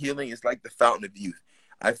sound healing is like the fountain of youth.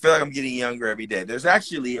 I feel like I'm getting younger every day. There's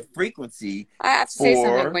actually a frequency. I have to say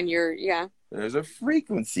something when you're, There's a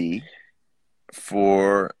frequency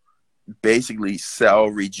for basically cell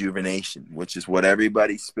rejuvenation, which is what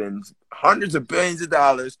everybody spends hundreds of billions of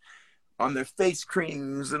dollars on their face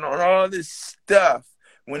creams and on all this stuff.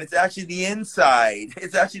 when it's actually the inside.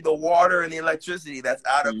 It's actually the water and the electricity that's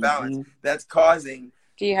out of balance. That's causing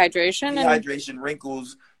dehydration,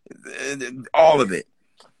 wrinkles, all of it.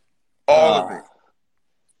 All of it.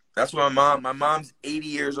 That's why my mom's 80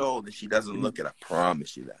 years old and she doesn't look it. I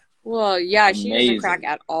promise you that. Well, yeah, she doesn't crack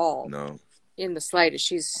at all. No. In the slightest.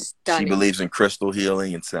 She's stunning. She believes in crystal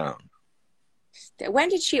healing and sound. When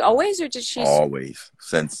did she always, or did she? Always.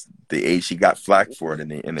 Since the age she got flack for it in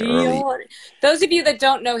the early. Those of you that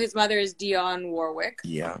don't know, his mother is Dionne Warwick.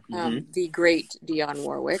 Yeah. The great Dionne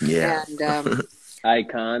Warwick. Yeah. And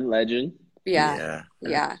icon, legend. Yeah.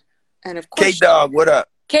 And of course, Kate Dog, what up?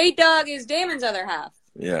 Kate Dog is Damon's other half.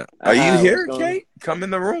 Yeah. Are you here, Kate? Come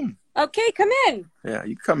in the room. Okay, come in. Yeah,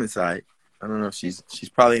 you come inside. I don't know if she's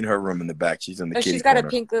probably in her room in the back. She's in the kitty she's got corner.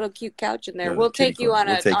 a pink little cute couch in there. Yeah, we'll take you on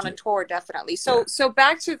a tour, definitely. So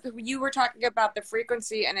back to you were talking about the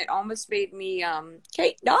frequency, and it almost made me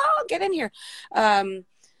Kate, get in here.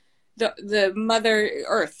 The Mother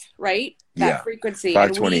Earth, right? That frequency.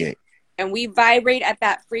 528. And we vibrate at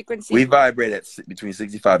that frequency. We vibrate at between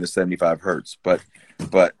 65 and 75 hertz, but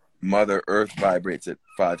Mother Earth vibrates at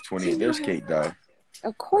 528. There's Kate, dog.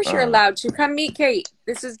 Of course you're allowed to. Come meet Kate.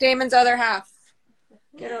 This is Damon's other half.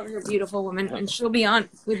 Get over here, beautiful woman. And she'll be on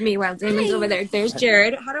with me while Damon's over there. There's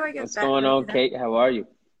Jared. How do I get What's going on, Kate? How are you?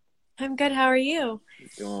 I'm good. How are you?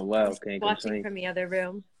 Doing well. Watching from the other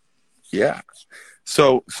room. Yeah.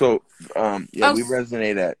 So we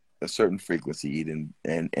resonate at a certain frequency, Eden,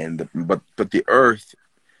 but the earth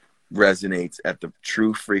resonates at the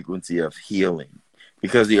true frequency of healing,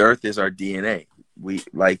 because the earth is our DNA. We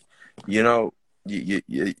you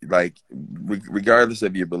like, regardless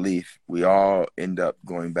of your belief, we all end up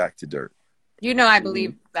going back to dirt. I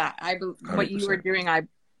believe that. What you were doing, that's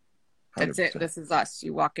 100%. It. This is us.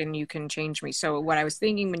 You walk in, you can change me. So what I was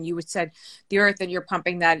thinking when you said the earth and you're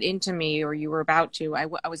pumping that into me, or you were about to, I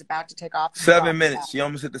was about to take off. 7 minutes. She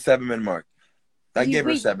almost hit the 7-minute mark. I gave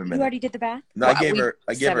her 7 minutes. You already did the bath? No, I gave her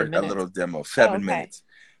a little demo. 7 minutes.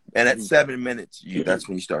 And at 7 minutes, that's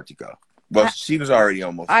when you start to go. Well, she was already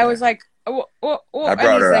almost. I was like, I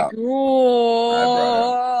brought her out. I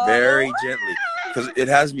brought her very gently, because it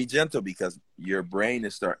has to be gentle, because your brain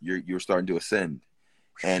is you're starting to ascend,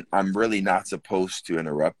 and I'm really not supposed to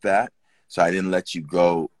interrupt that. So I didn't let you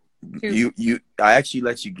go. I actually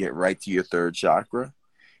let you get right to your third chakra,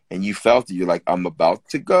 and you felt it. You're like, I'm about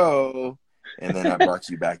to go, and then I brought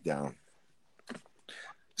you back down.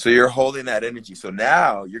 So you're holding that energy. So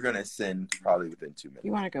now you're going to ascend probably within 2 minutes.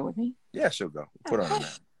 You want to go with me? Yeah, she'll go. Put her on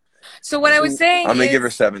that. So what I was saying I'm going to give her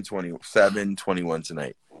 721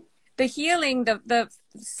 tonight. The healing,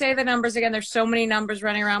 say the numbers again. There's so many numbers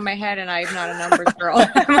running around my head, and I'm not a numbers girl.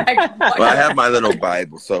 I'm like, well, I have my little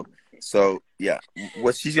Bible. So yeah,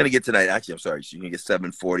 what she's going to get tonight, actually, I'm sorry, she's going to get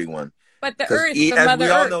 741. But the earth, the Mother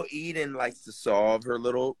Earth. All know, Eden likes to solve her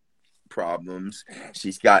little problems.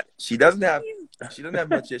 She doesn't have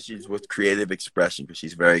much issues with creative expression, because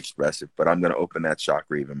she's very expressive, but I'm going to open that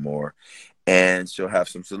chakra even more, and she'll have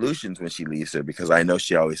some solutions when she leaves her, because I know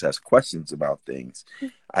she always has questions about things.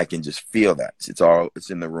 I can just feel that. It's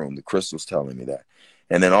in the room. The crystal's telling me that.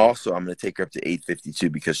 And then also I'm going to take her up to 852,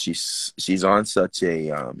 because she's on such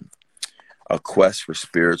a quest for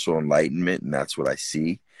spiritual enlightenment, and that's what I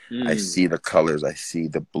see. I see the colors. I see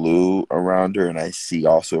the blue around her, and I see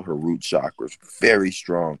also her root chakras very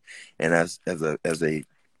strong. And as a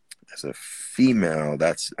female,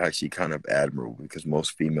 that's actually kind of admirable, because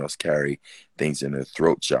most females carry things in their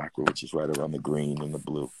throat chakra, which is right around the green and the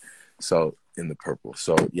blue, so in the purple.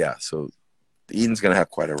 So yeah, so Eden's gonna have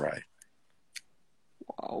quite a ride.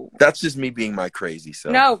 Whoa. That's just me being my crazy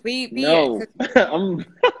self. No,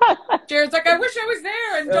 Jared's like, I wish I was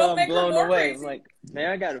there, and don't make her more crazy. I'm like,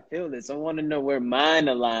 man, I gotta feel this. I want to know where mine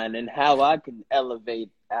align and how I can elevate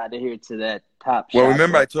out of here to that top. Well,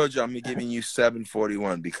 remember I told you I'm giving you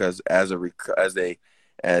 741, because as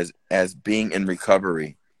being in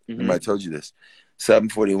recovery. Remember I told you this.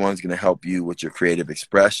 741 is going to help you with your creative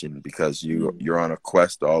expression, because you're on a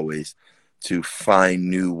quest always to find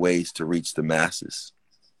new ways to reach the masses.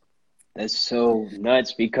 That's so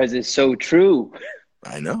nuts, because it's so true.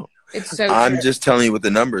 I know. It's so I'm true. just telling you what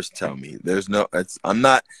the numbers tell me. I'm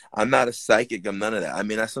not a psychic. I'm none of that. I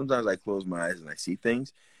mean, sometimes I close my eyes and I see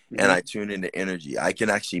things, and I tune into energy. I can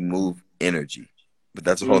actually move energy, but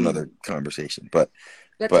that's a whole nother conversation. But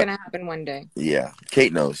that's gonna happen one day. Yeah,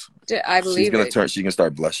 Kate knows. I believe she's gonna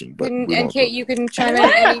start blushing. But and Kate, you can chime in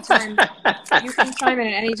at any time. You can chime in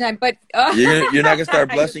at any time. But you're not gonna start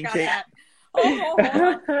blushing, Kate. hold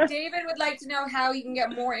on. David would like to know how he can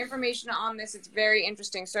get more information on this. It's very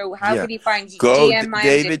interesting. So how could he find you? Go, DM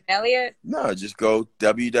David. Elliott? No, just go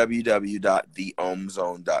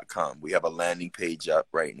www.theohmzone.com. We have a landing page up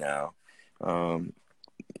right now.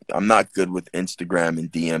 I'm not good with Instagram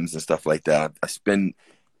and DMs and stuff like that. I spend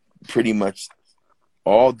pretty much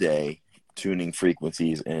all day tuning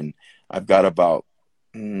frequencies, and I've got about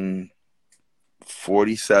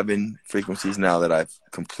 47 frequencies now that I've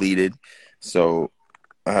completed. So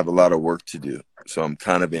I have a lot of work to do. So I'm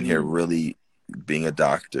kind of in here really being a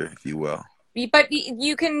doctor, if you will. But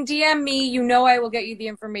you can DM me. You know I will get you the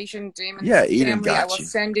information, Damon's family. I will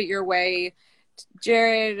send it your way.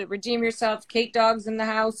 Jared, redeem yourself. Kate Dog's in the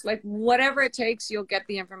house. Like, whatever it takes, you'll get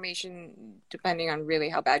the information depending on really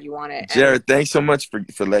how bad you want it. Jared, thanks so much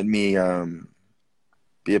for letting me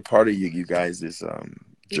be a part of you guys'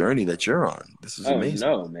 journey that you're on. This is amazing.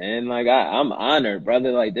 No, man. Like, I'm honored,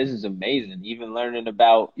 brother. Like, this is amazing. Even learning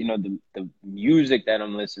about, the music that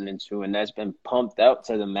I'm listening to, and that's been pumped up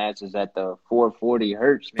to the masses at the 440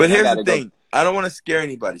 hertz. Man, but here's the thing. I don't want to scare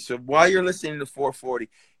anybody. So while you're listening to 440,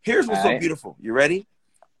 here's what's so beautiful. You ready?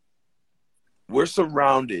 We're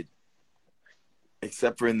surrounded,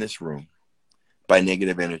 except for in this room, by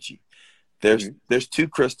negative energy. There's two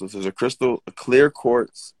crystals. There's a clear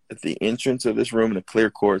quartz at the entrance of this room, and a clear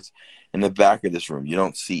quartz in the back of this room. You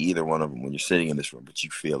don't see either one of them when you're sitting in this room, but you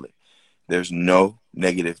feel it. There's no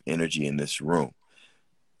negative energy in this room.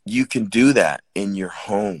 You can do that in your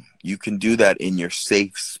home. You can do that in your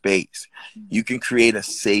safe space. You can create a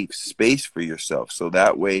safe space for yourself, so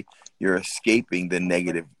that way you're escaping the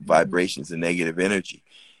negative vibrations, the negative energy.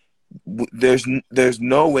 There's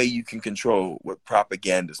no way you can control what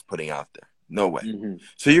propaganda is putting out there. No way.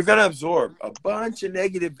 So you're going to absorb a bunch of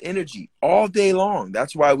negative energy all day long.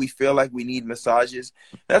 That's why we feel like we need massages.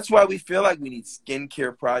 That's why we feel like we need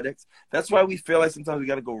skincare products. That's why we feel like sometimes we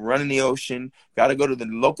got to go run in the ocean, got to go to the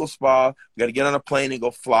local spa, we got to get on a plane and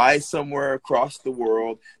go fly somewhere across the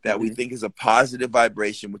world that we think is a positive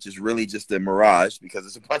vibration, which is really just a mirage because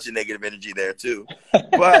there's a bunch of negative energy there too.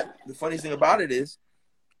 But the funniest thing about it is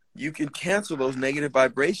you can cancel those negative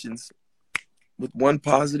vibrations with one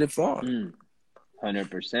positive thought.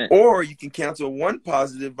 100%. Or you can cancel one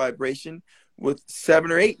positive vibration with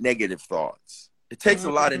 7 or 8 negative thoughts. It takes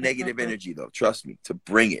a lot of negative energy, though, trust me, to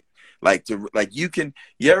bring it.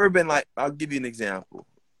 You ever been like, I'll give you an example,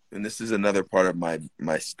 and this is another part of my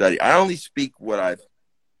study. I only speak what I've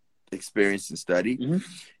experienced and studied.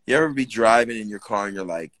 You ever be driving in your car and you're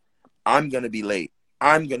like, I'm going to be late.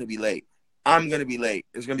 I'm going to be late. I'm going to be late.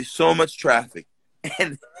 There's going to be so much traffic.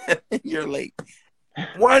 And you're late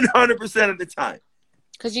 100% of the time.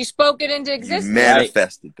 Because you spoke it into existence. You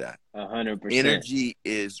manifested that. 100%. Energy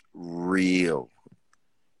is real.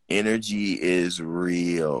 Energy is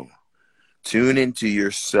real. Tune into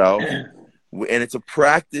yourself. And it's a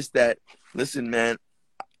practice that, listen, man,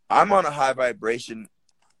 I'm on a high vibration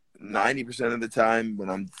 90% of the time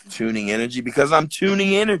when I'm tuning energy because I'm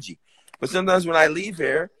tuning energy. But sometimes when I leave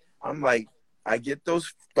here, I'm like, I get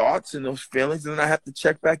those thoughts and those feelings, and then I have to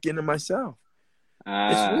check back into myself.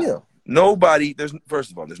 It's real.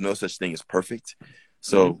 First of all, there's no such thing as perfect.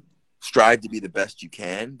 So strive to be the best you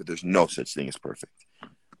can, but there's no such thing as perfect.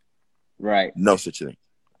 Right. No such thing.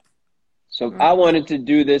 So I wanted to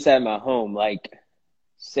do this at my home, like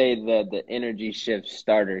say the energy shift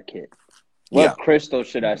starter kit. What crystal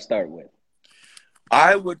should I start with?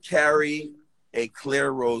 I would carry a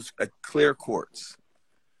clear quartz.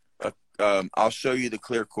 I'll show you the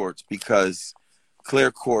clear quartz because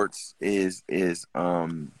clear quartz is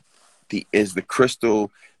the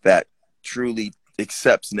crystal that truly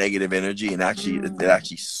accepts negative energy and it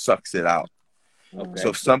actually sucks it out. Okay.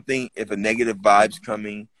 So if a negative vibe's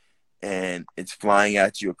coming and it's flying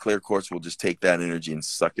at you, a clear quartz will just take that energy and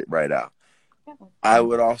suck it right out. I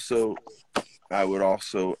would also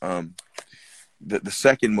the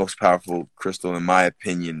second most powerful crystal, in my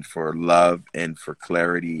opinion, for love and for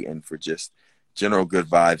clarity and for just general good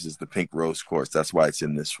vibes is the pink rose quartz. That's why it's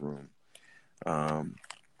in this room.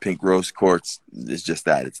 Pink rose quartz is just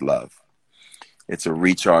that. It's love. It's a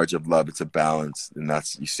recharge of love. It's a balance. And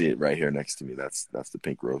you see it right here next to me. That's the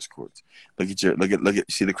pink rose quartz. Look at you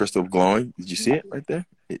see the crystal glowing? Did you see it right there?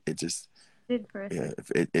 It just did for us. Yeah,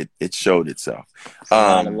 it showed itself. A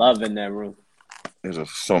lot of love in that room. There's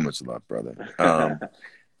so much love, brother.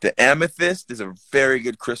 The amethyst is a very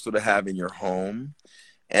good crystal to have in your home.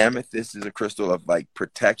 Amethyst is a crystal of like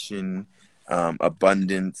protection,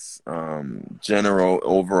 abundance, general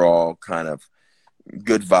overall kind of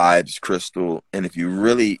good vibes crystal. And if you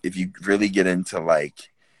really get into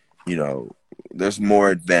like, there's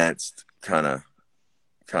more advanced kind of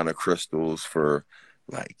kind of crystals for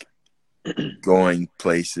like going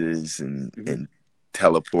places and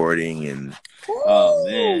teleporting and oh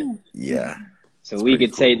man, yeah. So we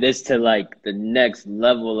could take this to like the next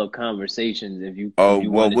level of conversations if you wanted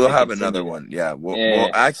we'll to have continue another that. one. Yeah, we'll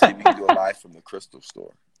actually we can do a live from the crystal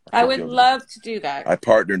store. I would love to do that. I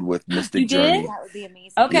partnered with Mystic Journey. That would be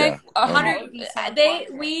amazing. Okay, Yeah.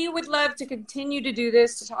 we would love to continue to do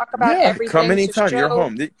this, to talk about everything. Come anytime. You're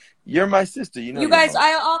home. You're my sister. You guys,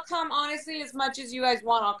 I'll come honestly as much as you guys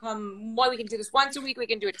want. I'll come. We can do this once a week. We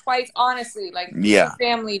can do it twice. Honestly, like you're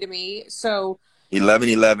family to me. So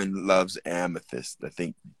 1111 loves amethyst. I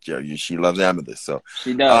think she loves amethyst. So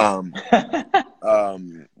she does.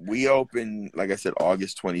 We open, like I said,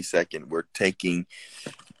 August 22nd. We're taking.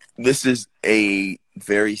 This is a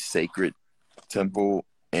very sacred temple,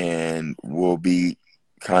 and we'll be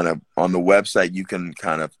kind of on the website. You can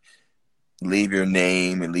kind of leave your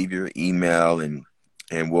name and leave your email, and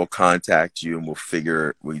we'll contact you, and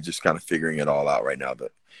we're just kind of figuring it all out right now,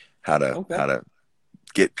 but how to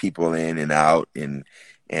get people in and out and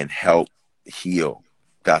help heal.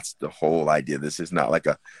 That's the whole idea. This is not like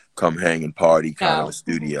a come hang and party kind of a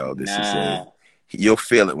studio. This is you'll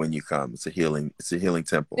feel it when you come. It's a healing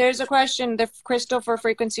temple. There's a question, the crystal for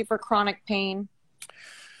frequency for chronic pain.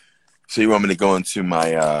 So you want me to go into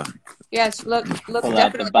my yes, look pull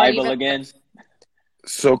out the Bible again.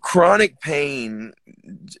 So chronic pain,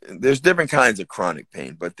 there's different kinds of chronic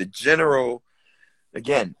pain, but the general,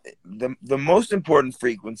 again, the most important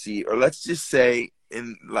frequency, or let's just say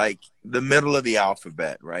in like the middle of the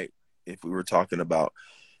alphabet, right? If we were talking about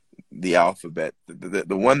the alphabet,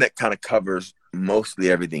 the one that kind of covers mostly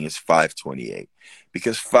everything is 528,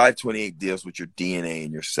 because 528 deals with your DNA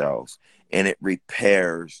and your cells, and it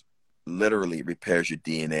literally repairs your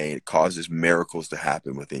DNA. It causes miracles to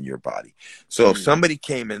happen within your body. So if somebody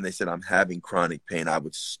came in and they said, I'm having chronic pain, I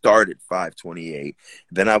would start at 528.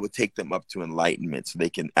 Then I would take them up to enlightenment so they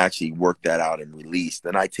can actually work that out and release.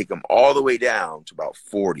 Then I take them all the way down to about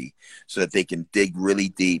 40 so that they can dig really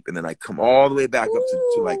deep. And then I come all the way back up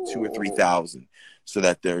to like 2,000 or 3,000 so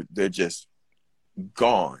that they're just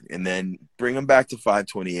gone, and then bring them back to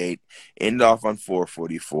 528, end off on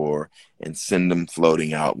 444, and send them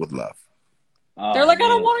floating out with love. They're like,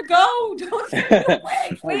 man. I don't want to go.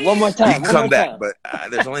 Don't wait, one more time. You can come back, but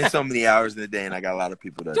there's only so many hours in the day, and I got a lot of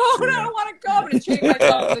people that I don't want to go. I'm going to chain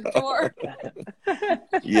myself at the door.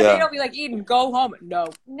 Yeah. They'll be like, Eden, go home.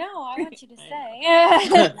 No, I want you to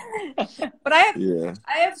stay. But I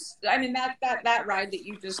mean, that ride that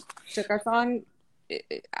you just took us on,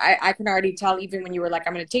 I can already tell, even when you were like,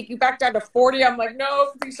 I'm going to take you back down to 40. I'm like,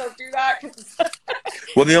 no, please don't do that.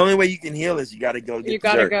 Well, the only way you can heal is you got to go get the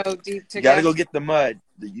dirt. Go deep together. You got to go get the mud.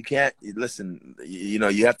 You can't listen.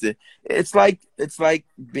 You have to. It's like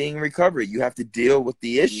being in recovery. You have to deal with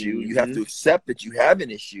the issue. You have to accept that you have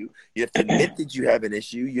an issue. You have to admit that you have an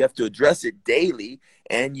issue. You have to address it daily,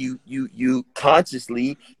 and you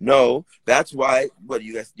consciously know. That's why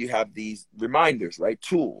you have these reminders, right?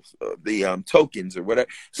 Tools, the tokens or whatever.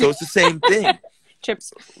 So it's the same thing.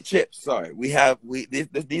 Chips. Sorry,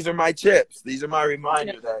 these are my chips. These are my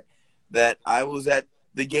reminder that I was at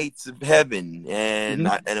the gates of heaven, and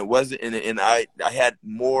it wasn't, and I had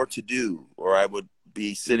more to do, or I would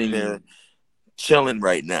be sitting there chilling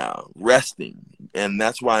right now, resting, and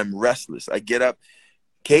that's why I'm restless. I get up.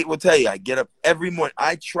 Kate will tell you, I get up every morning.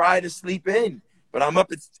 I try to sleep in, but I'm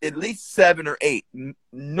up at least 7 or 8.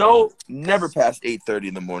 No, never past 8:30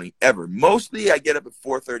 in the morning ever. Mostly, I get up at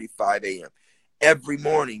 4:35 a.m. every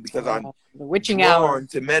morning because I'm drawn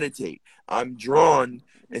to meditate. I'm drawn,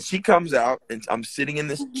 and she comes out, and I'm sitting in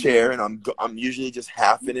this chair, and I'm usually just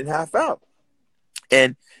half in and half out.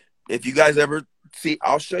 And if you guys ever see,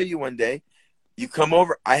 I'll show you one day. You come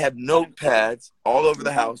over. I have notepads all over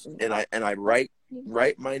the house, and I write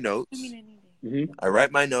my notes. I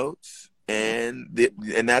write my notes, and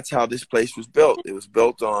that's how this place was built. It was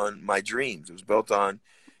built on my dreams. It was built on.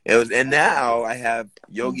 And now I have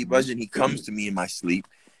Yogi Bhajan. He comes to me in my sleep,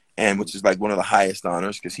 and which is like one of the highest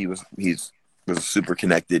honors because he was a super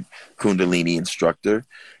connected Kundalini instructor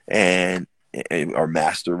or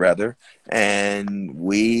master rather, and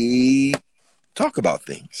we talk about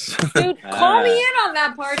things. Dude, call me in on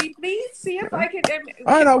that party, please. See if I can.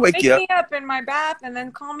 All right, I'll wake you up. Wake me up in my bath and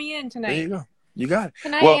then call me in tonight. There you go. You got it.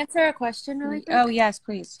 Can I answer a question really quick? Oh, yes,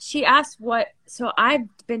 please. She asked so I've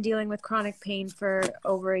been dealing with chronic pain for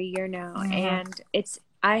over a year now, and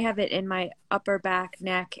I have it in my upper back,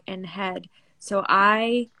 neck, and head. So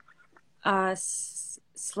I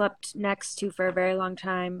slept next to, for a very long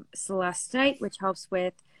time, celestite, which helps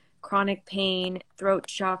with chronic pain, throat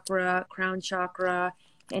chakra, crown chakra,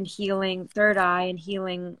 and healing third eye and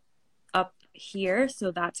healing up here.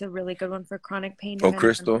 So that's a really good one for chronic pain. Oh,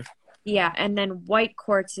 crystal? Yeah. And then white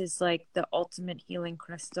quartz is like the ultimate healing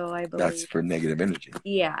crystal, I believe. That's for negative energy.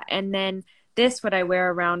 Yeah. And then this, what I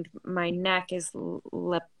wear around my neck is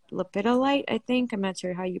lepidolite, I think. I'm not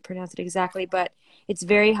sure how you pronounce it exactly, but it's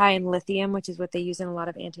very high in lithium, which is what they use in a lot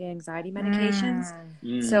of anti-anxiety medications.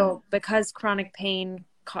 So because chronic pain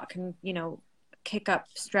can, you know, kick up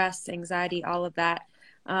stress, anxiety, all of that,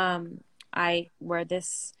 I wear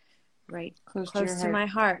this right close to my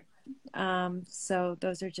heart. So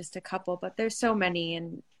those are just a couple, but there's so many,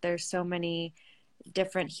 and there's so many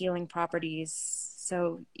different healing properties.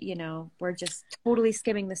 So, you know, we're just totally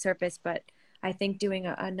skimming the surface, but I think doing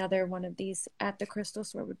another one of these at the crystal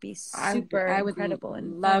store would be super incredible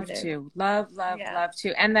and love to. Love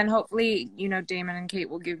to. And then hopefully, you know, Damon and Kate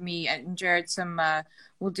will give me and Jared some,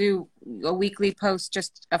 we'll do a weekly post,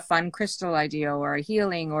 just a fun crystal idea or a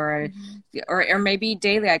healing or or maybe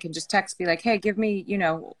daily. I can just text, be like, hey, give me, you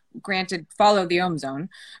know, granted, follow the Ohm Zone,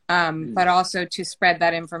 but also to spread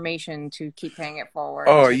that information to keep paying it forward.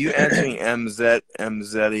 Oh, are you answering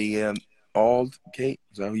MZ Ald, Kate?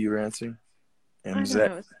 Is that who you were answering? I don't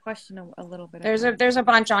know. It's a question a little bit. There's a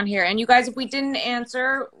bunch on here, and you guys, if we didn't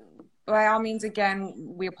answer, by all means, again,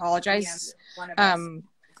 we apologize.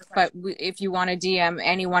 But if you want to DM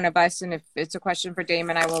any one of us, and if it's a question for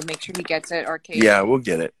Damon, I will make sure he gets it, or Kate. Yeah, we'll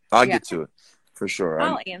get it. I'll get to it for sure.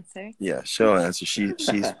 I'll answer. Yeah, she'll answer.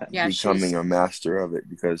 She's becoming a master of it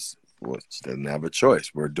because she doesn't have a choice.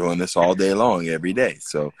 We're doing this all day long, every day.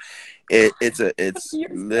 So it's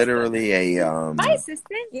literally a my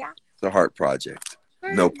assistant. Yeah. It's a heart project.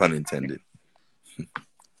 No pun intended.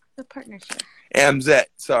 The partnership. Amzet.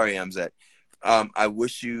 Sorry, Amzet. I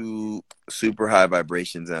wish you super high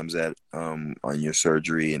vibrations, Amzet, on your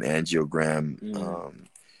surgery and angiogram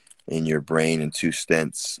in your brain and 2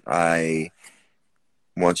 stents. I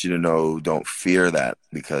want you to know, don't fear that,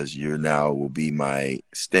 because you now will be my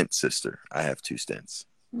stent sister. I have 2 stents.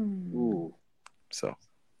 Ooh. So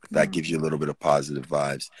that gives you a little bit of positive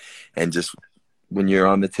vibes. And just when you're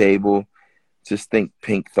on the table, just think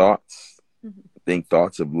pink thoughts. Think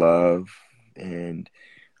thoughts of love. And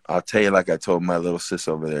I'll tell you, like I told my little sis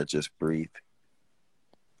over there, just breathe.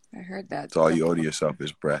 I heard that. That's all you owe to yourself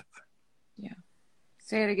is breath. Yeah.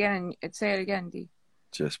 Say it again. Say it again, D.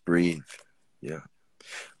 Just breathe. Yeah.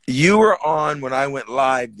 You were on when I went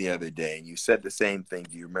live the other day, and you said the same thing.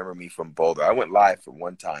 Do you remember me from Boulder? I went live for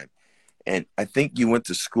one time. And I think you went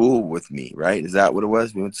to school with me, right? Is that what it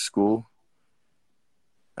was? We went to school?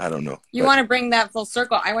 I don't know. You want to bring that full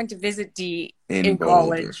circle. I went to visit D in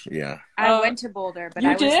college. Yeah. I went to Boulder, but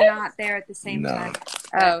I was not there at the same time.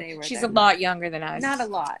 Oh, she's a lot younger than us. Not a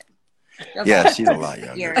lot. Yeah, she's a lot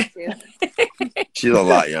younger. Year or two. She's a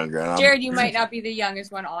lot younger. Jared, you might not be the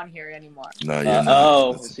youngest one on here anymore. No, you're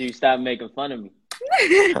not. So you stopped making fun of me.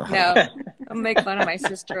 No, I'll make fun of my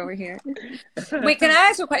sister over here. Wait, can I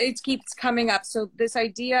ask a question? It keeps coming up. So this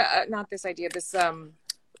idea,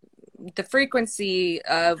 the frequency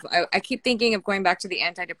of, I keep thinking of going back to the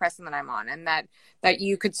antidepressant that I'm on, and that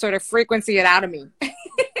you could sort of frequency it out of me.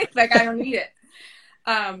 Like I don't need it.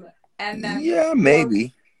 And then yeah,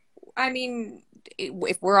 maybe. I mean,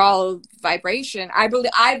 if we're all vibration, I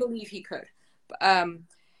believe he could.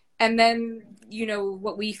 And then, you know,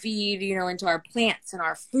 what we feed, you know, into our plants and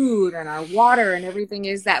our food and our water and everything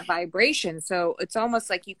is that vibration. So it's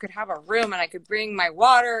almost like you could have a room and I could bring my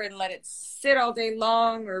water and let it sit all day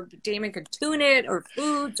long, or Damon could tune it, or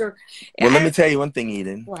foods, or... Well, let me tell you one thing,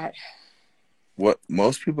 Eden. What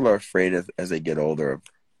most people are afraid of as they get older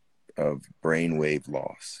of brainwave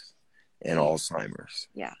loss and Alzheimer's.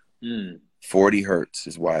 Yeah. 40 hertz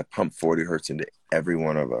is why I pump 40 hertz into every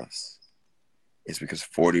one of us. It's because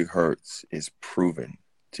 40 hertz is proven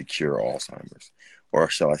to cure Alzheimer's, or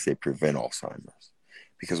shall I say prevent Alzheimer's.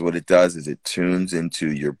 Because what it does is it tunes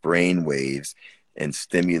into your brain waves and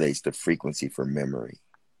stimulates the frequency for memory.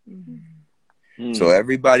 So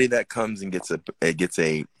everybody that comes and gets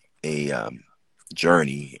a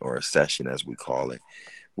journey or a session, as we call it,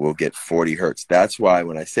 will get 40 hertz. That's why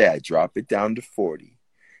when I say I drop it down to 40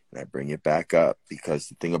 and I bring it back up, because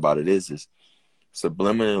the thing about it is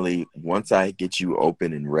subliminally, once I get you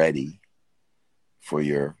open and ready for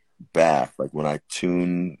your bath, like when I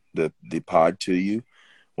tune the pod to you,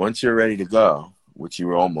 once you're ready to go, which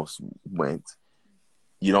you almost went,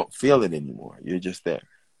 you don't feel it anymore. You're just there.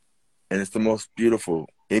 And it's the most beautiful,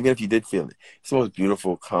 even if you did feel it, it's the most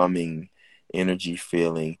beautiful, calming energy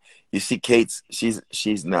feeling. You see, Kate's,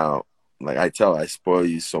 she's now, like I tell her, I spoil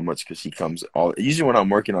you so much because she comes usually when I'm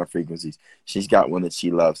working on frequencies, she's got one that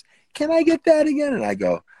she loves. Can I get that again? And I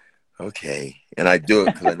go, okay. And I do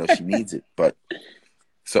it because I know she needs it. But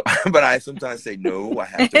I sometimes say, no, I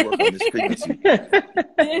have to work on this frequency.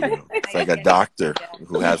 It's like a doctor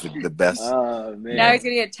who has the best. Oh man! Now he's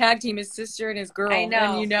gonna get tag team his sister and his girl. I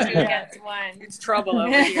know. And he gets one. It's trouble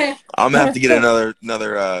over here. I'm gonna have to get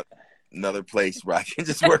another place where I can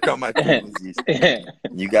just work on my frequencies.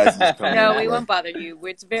 You guys just come. No, we won't bother you.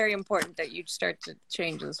 It's very important that you start to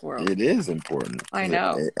change this world. It is important. I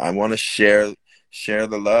know. I want to share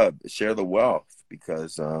the love, share the wealth,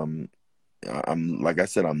 because I'm like I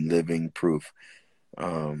said, I'm living proof.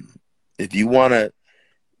 If you wanna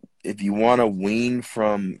wean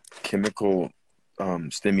from chemical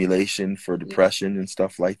stimulation for depression and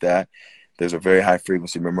stuff like that, there's a very high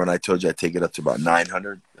frequency. Remember when I told you I take it up to about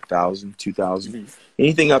 900, 1,000, 2,000? Mm-hmm.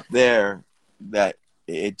 Anything up there that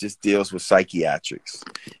it just deals with psychiatrics.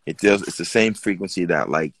 It's the same frequency that,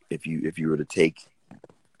 like, if you were to take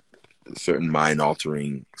certain mind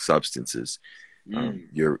altering substances,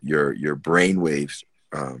 your brain waves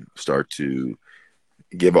start to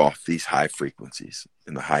give off these high frequencies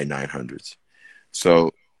in the high 900s.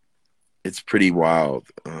 So it's pretty wild,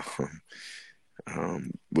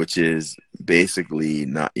 which is basically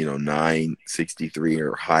not 963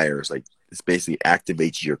 or higher. It's like it's basically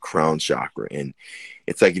activates your crown chakra, and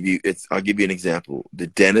it's like I'll give you an example. The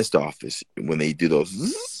dentist office, when they do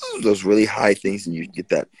those really high things, and you get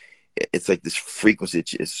that. It's like this frequency.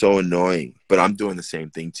 It's so annoying, but I'm doing the same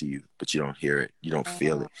thing to you, but you don't hear it. You don't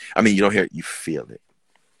feel it. I mean, you don't hear it. You feel it.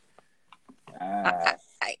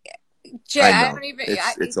 Jay, I don't even.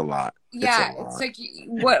 It's a lot. Yeah, it's like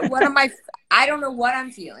what am I? I don't know what I'm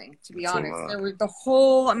feeling, to be honest. There was the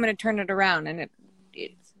whole. I'm going to turn it around, and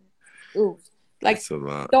it's like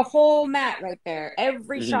the whole mat right there.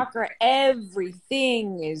 Every chakra,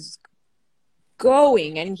 everything is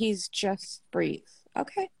going, and he's just breathe.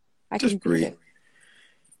 Okay. I just can breathe.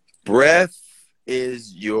 Breath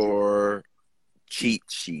is your cheat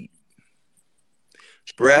sheet.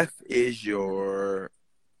 Breath is your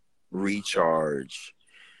recharge.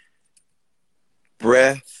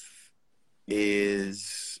 Breath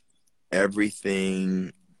is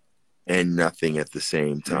everything and nothing at the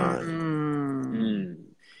same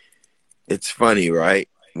time. It's funny, right?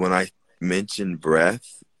 When I mention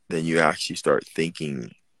breath, then you actually start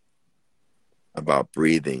thinking about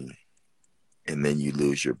breathing, and then you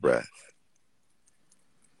lose your breath.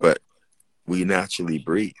 But we naturally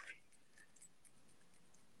breathe.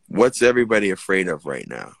 What's everybody afraid of right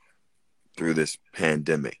now through this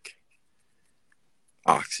pandemic?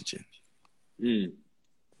 Oxygen.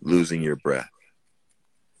 Losing your breath.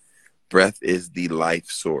 Breath is the life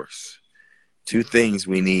source. 2 things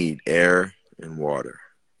we need: air and water.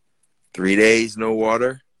 3 days no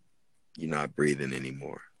water, you're not breathing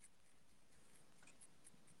anymore.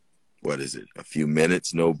 What is it? A few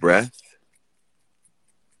minutes, no breath?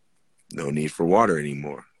 No need for water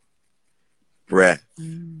anymore. Breath.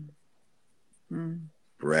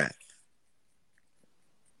 Breath.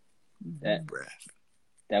 Breath.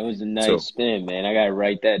 That was a nice spin, man. I got to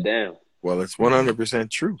write that down. Well, it's 100%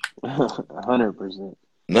 true. 100%.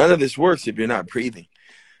 None of this works if you're not breathing.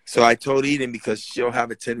 So I told Eden, because she'll have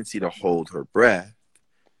a tendency to hold her breath,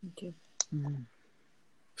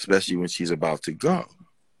 especially when she's about to go.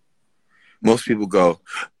 Most people go,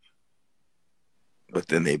 but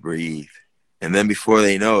then they breathe. And then before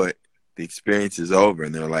they know it, the experience is over.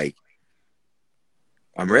 And they're like,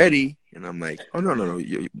 I'm ready. And I'm like, oh, no.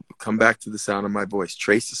 You come back to the sound of my voice.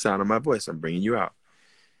 Trace the sound of my voice. I'm bringing you out.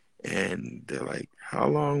 And they're like, how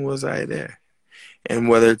long was I there? And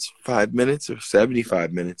whether it's 5 minutes or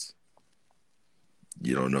 75 minutes,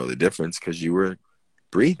 you don't know the difference because you were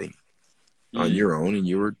breathing on your own and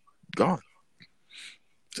you were gone.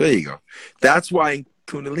 So there you go. That's why in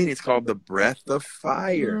Kundalini it's called the breath of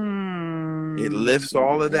fire. It lifts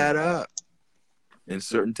all of that up in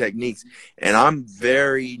certain techniques. And I'm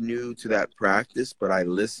very new to that practice, but I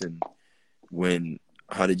listen when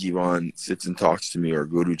Hadi Jivan sits and talks to me, or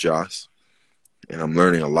Guru Jas, and I'm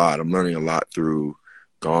learning a lot. I'm learning a lot through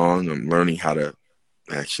Gong. I'm learning how to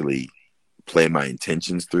actually play my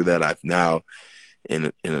intentions through that. I've now,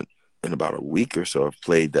 in about a week or so, I've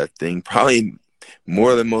played that thing probably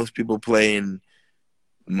more than most people play in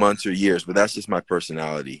months or years, but that's just my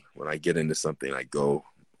personality. When I get into something, I go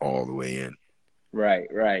all the way in. Right.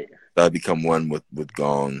 So I become one with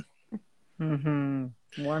Gong. One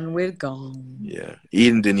with Gong. Yeah.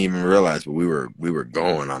 Eden didn't even realize, but we were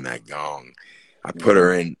going on that Gong. I put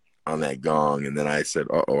her in on that Gong, and then I said,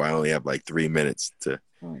 I only have like 3 minutes to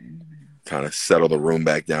kind of settle the room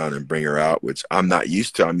back down and bring her out, which I'm not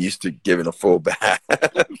used to. I'm used to giving a full bath.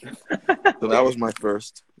 So that was my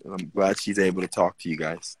first I'm glad she's able to talk to you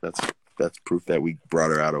guys. That's proof that we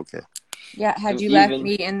brought her out okay. Yeah, had So you left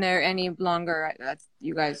me in there any longer, that's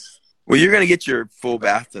you guys. Well, you're gonna get your full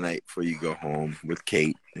bath tonight before you go home with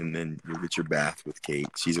Kate, and then you'll get your bath with Kate.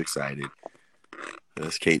 She's excited.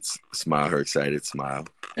 That's Kate's smile, her excited smile.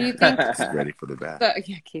 Do you think she's ready for the bath?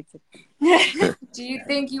 Yeah, Kate's. Do you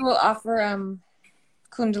think you will offer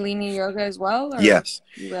Kundalini yoga as well? Or yes,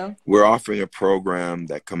 you will. We're offering a program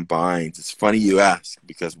that combines. It's funny you ask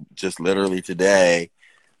because just literally today,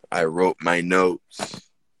 I wrote my notes.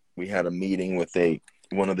 We had a meeting with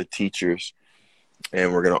one of the teachers,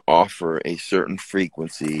 and we're gonna offer a certain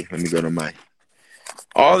frequency. Let me go to my.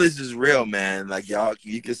 All this is real, man. Like y'all,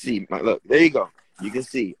 you can see. Look, there you go. You can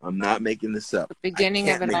see. I'm not making this up. The beginning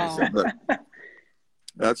of it all. Look,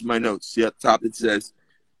 that's my notes. See up top it says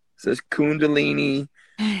Kundalini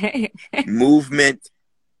movement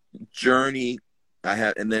journey. I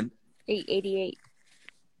have, and then 888.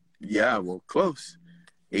 Yeah, well, close.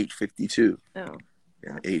 852. Oh.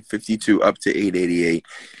 Yeah, 852 up to 888,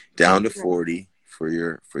 down to 40 for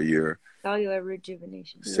your cellular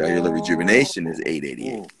rejuvenation. Cellular rejuvenation is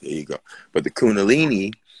 888. There you go. But the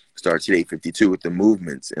Kundalini starts at 852 with the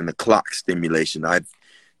movements and the clock stimulation. I've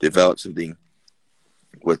developed something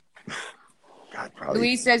with God, probably.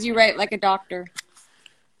 Louise says you write like a doctor.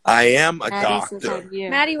 I am a Maddie doctor.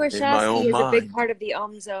 Maddie Warshawski is a big part of the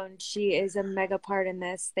Ohm Zone. She is a mega part in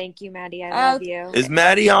this. Thank you, Maddie. I love you. Is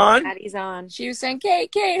Maddie on? Maddie's on. She was saying, Kate,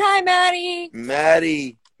 hi, Maddie.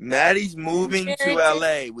 Maddie's moving to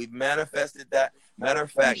LA. We've manifested that. Matter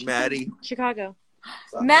of fact, Maddie. Chicago.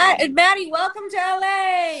 Maddie, welcome to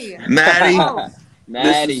LA. Maddie,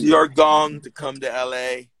 this is your gong to come to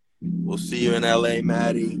LA. We'll see you in LA,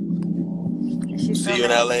 Maddie. See you in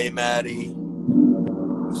LA, Maddie.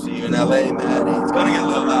 See you in LA, Maddie. It's gonna get a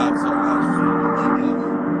little loud.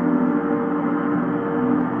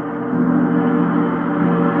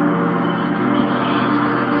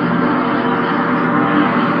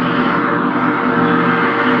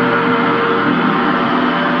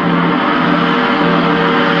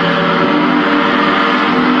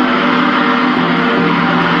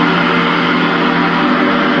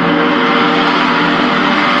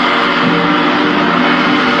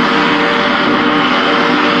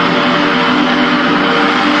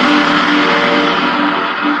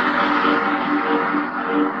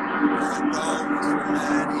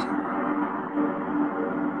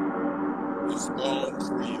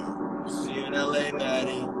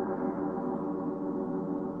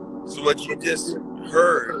 So what you just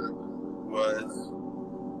heard was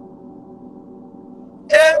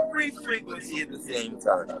every frequency at the same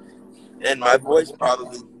time. And my voice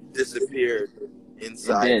probably disappeared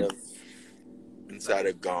inside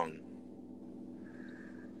a gong.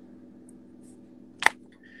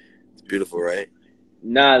 It's beautiful, right?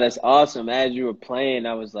 Nah, that's awesome. As you were playing,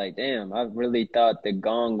 I was like, damn, I really thought the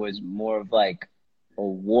gong was more of like a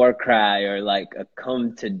war cry or like a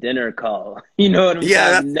come to dinner call. You know what I'm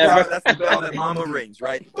saying? Yeah, that's the bell that mama rings,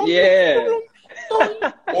 right? Yeah.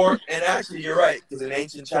 And actually, you're right, because in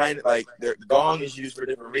ancient China, like the gong is used for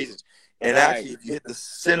different reasons. And actually, if you hit the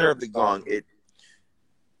center of the gong,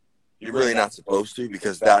 you're really not supposed to,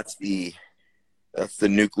 because that's the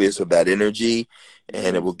nucleus of that energy,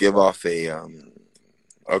 and it will give off a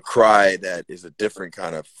cry that is a different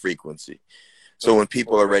kind of frequency. So when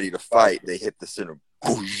people are ready to fight, they hit the center,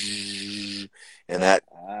 and that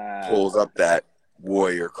pulls up that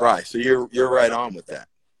warrior cry. So you're right on with that,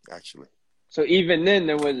 actually. So even then,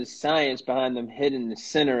 there was a science behind them hitting the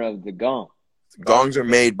center of the gong. Gongs are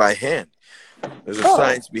made by hand. There's a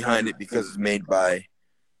science behind it because it's made by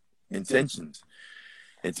intentions.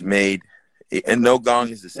 It's made, and no gong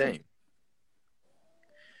is the same.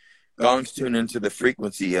 Gongs tune into the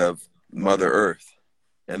frequency of Mother Earth,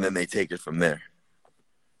 and then they take it from there.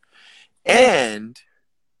 And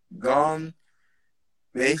gong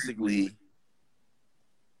basically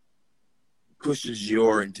pushes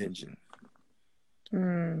your intention.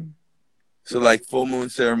 So like full moon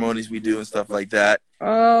ceremonies we do and stuff like that.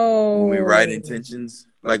 When we write intentions,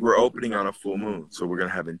 like we're opening on a full moon, so we're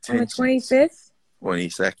gonna have intentions. On the 25th?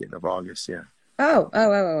 22nd of August, yeah. Oh,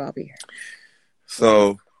 I'll be here.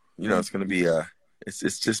 So, it's gonna be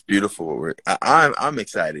it's just beautiful. I'm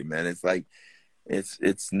excited, man. It's like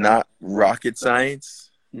it's not rocket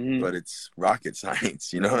science, but it's rocket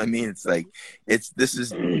science. You know what I mean? It's like this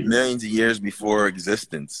is millions of years before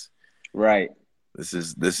existence. Right. This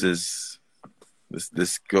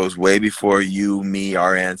goes way before you, me,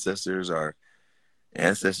 our ancestors,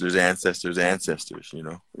 ancestors,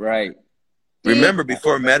 Right. Remember,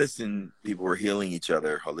 before medicine, people were healing each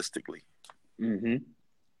other holistically. Mm-hmm.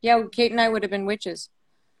 Yeah, Kate and I would have been witches.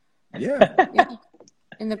 Yeah. Yeah.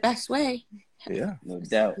 In the best way. Yeah. No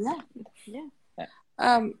doubt. Yeah.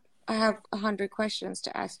 I have 100 questions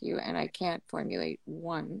to ask you, and I can't formulate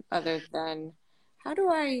one other than, how do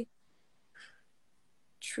I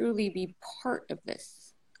truly be part of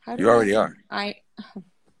this? How do You already are.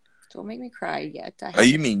 Don't make me cry yet. Oh,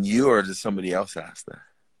 you mean you, or does somebody else ask that?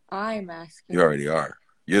 I'm asking. You already are.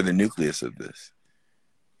 You're the nucleus of this.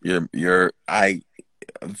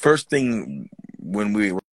 First thing when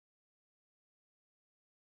we were,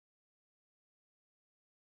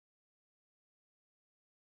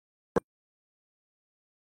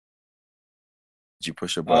 did you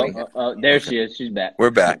push a button? Oh, there she is. She's back.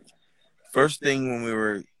 We're back. First thing when we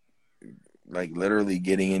were like literally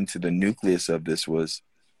getting into the nucleus of this was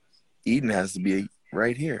Eden has to be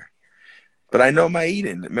right here. But I know my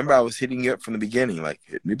Eden. Remember, I was hitting you up from the beginning, like,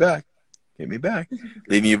 hit me back,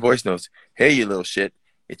 leaving you voice notes. Hey, you little shit,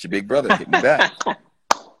 it's your big brother, hit me back.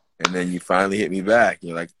 And then you finally hit me back.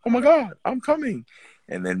 You're like, oh my God, I'm coming.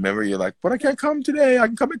 And then remember, you're like, but I can't come today. I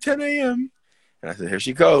can come at 10 a.m. And I said, here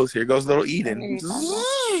she goes. Here goes little Eden,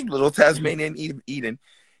 little Tasmanian Eden.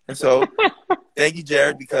 And so, thank you,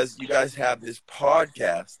 Jared, because you guys have this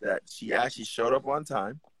podcast that she actually showed up on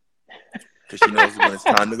time because she knows when it's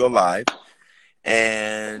time to go live.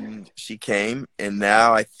 And she came, and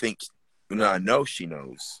now I know she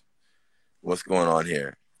knows what's going on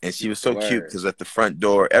here. And she was so cute because at the front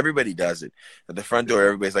door, everybody does it. At the front door,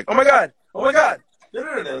 everybody's like, oh my God.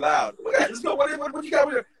 They're loud. Oh my God, let's go. What you got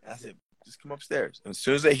over there? I said, just come upstairs. And as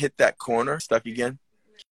soon as they hit that corner, stuck again.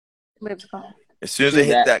 As soon as they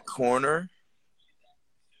hit that corner,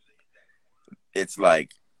 it's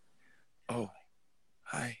like, oh,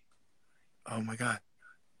 hi. Oh my God.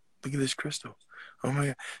 Look at this crystal. Oh my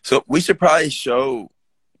God. So we should probably show.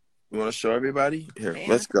 You want to show everybody? Here,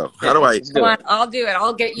 let's go. How do I? Come on, I'll do it.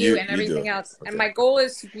 I'll get you and everything else. Okay. And my goal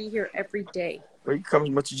is to be here every day. Well, you come as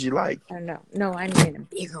much as you like. I don't know. No, I mean in a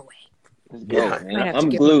bigger way. Let's go, man. I'm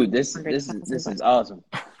glued. This is awesome.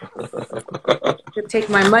 You'll take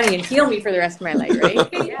my money and heal me for the rest of my life, right?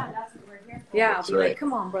 Yeah, that's what we're here for. Yeah, I'll be like,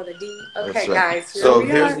 come on, brother D. Okay, guys. So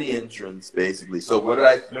here's the entrance, basically. So what did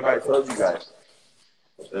I told you guys?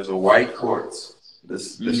 There's a white quartz.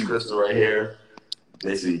 This crystal right here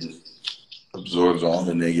basically just absorbs all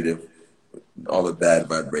the negative, all the bad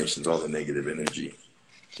vibrations, all the negative energy.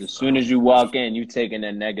 As soon as you walk in, you taking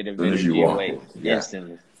that negative energy away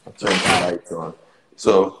instantly. I'll turn the lights on.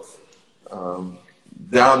 So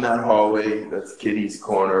down that hallway, that's Kitty's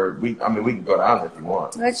corner. We can go down if you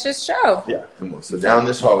want. Let's just show. Yeah, come on. So down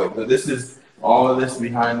this hallway. So this is all of this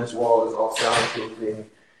behind this wall is all soundproofing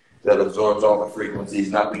that absorbs all the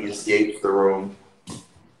frequencies. Nothing escapes the room.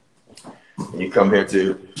 And you come here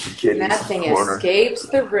to Kitty's Nothing corner. Escapes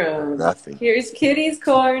the room. Nothing. Here's Kitty's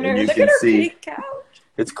corner. Look at her pretty couch.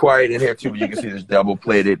 It's quiet in here too, but you can see there's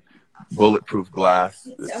double-plated, bulletproof glass.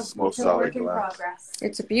 This is most solid glass.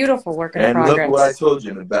 It's a beautiful work in progress. And look what I told you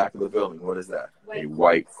in the back of the building. What is that? A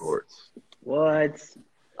white quartz. What?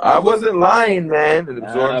 I wasn't lying, man. It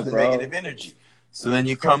absorbs the negative energy. So then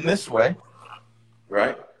you come this way,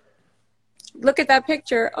 right? Look at that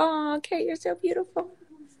picture. Oh, Kate, you're so beautiful.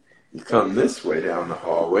 You come this way down the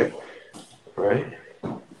hallway, right?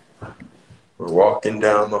 We're walking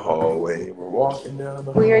down the hallway.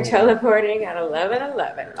 We are teleporting at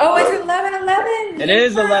 11:11. Oh, it's 11:11. It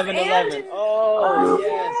is 11:11. Oh,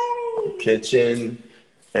 yes. Kitchen,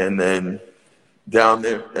 and then down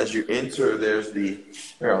there, as you enter, there's the.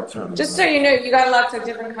 Here, I'll turn. Just so you know, you got lots of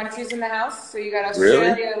different countries in the house. So you got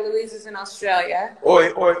Australia. Really? Louise is in Australia.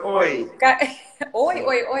 Oi. Oi.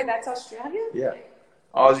 That's Australia? Yeah.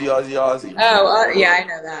 Aussie. Oh, yeah, I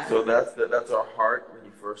know that. So that's our heart when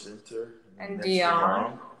you first enter. And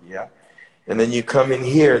Dion. Yeah. And then you come in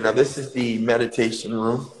here. Now, this is the meditation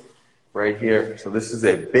room right here. So this is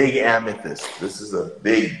a big amethyst. This is a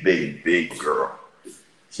big girl.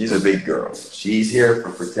 She's a big girl. She's here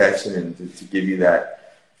for protection and to give you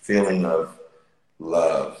that feeling of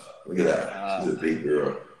love. Look at that. She's a big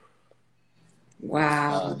girl.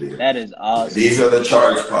 Wow. That is awesome. These are the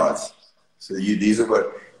charge pots. So these are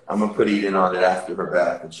what I'm going to put Eden on it after her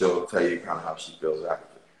bath, and she'll tell you kind of how she feels after.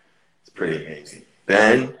 It's pretty amazing.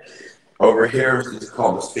 Then over here is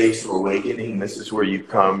called the Space of Awakening. This is where you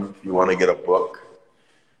come if you want to get a book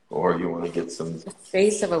or you want to get some.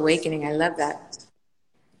 Space of Awakening. I love that.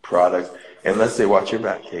 Product. And let's say, watch your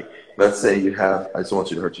back, Kate. Let's say you have, I just want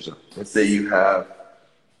you to hurt yourself. Let's say you have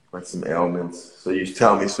like some ailments. So you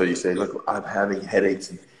tell me, so you say, look, I'm having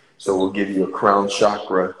headaches. So we'll give you a crown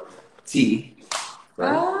chakra tea.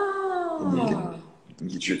 Right? Oh. And you can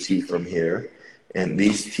get your tea from here. And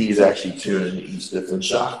these teas actually tune into each different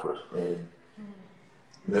chakra. And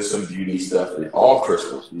There's some beauty stuff. All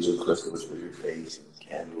crystals. These are crystals for your face and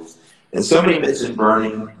candles. And somebody mentioned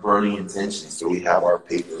burning intentions. So we have our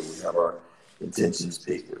paper. We have our intentions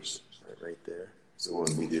papers right there. So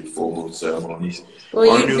when we do full moon ceremonies, will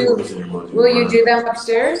you do them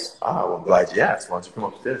upstairs? Well, I'm glad you asked. Why don't you come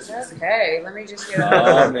upstairs? Okay, let me just get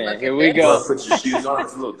Oh man, here we go. Put your shoes on.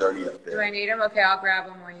 It's a little dirty up there. Do I need them? Okay, I'll grab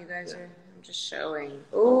them while you guys are. I'm just showing.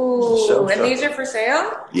 Ooh, and these are for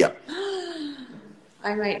sale? Yeah.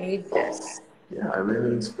 I might need this. Yeah,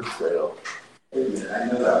 everything's for sale.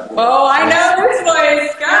 Oh, I know this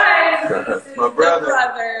voice, guys. This is My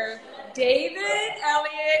brother. David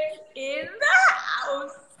Elliott in the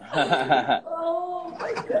house. Oh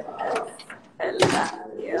my goodness. I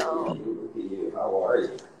love you. How are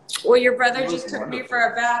you? Well, your brother just took me for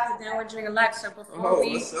a bath, and now we're doing a live. So before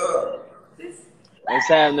what's up? What's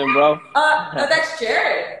happening, bro? That's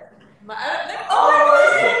Jared.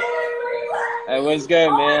 Hey, what's good,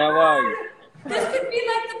 man? How are you? This could be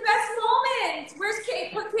like the best moment. Where's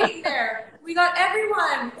Kate? Put Kate there. We got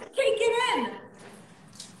everyone. Kate, get in.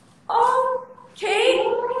 Oh, Kate,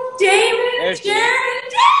 David,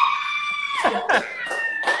 Jared.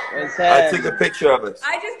 What's happening? I took a picture of us.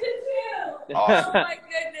 I just did too. Awesome. Oh my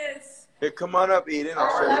goodness. Here, come on up, Eden.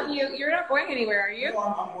 I love you. You're not going anywhere, are you? No,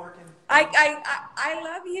 I'm working. I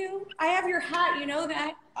love you. I have your hat. You know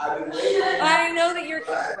that. I know that you're.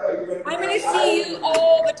 I'm going to see you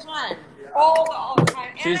all the time. All the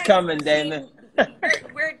time. She's coming, Damon.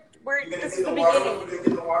 Where this is the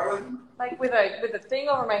beginning. Like with a thing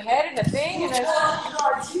over my head and a thing and a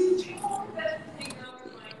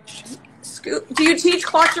scoop. Do you teach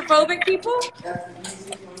claustrophobic people?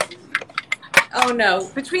 Oh no!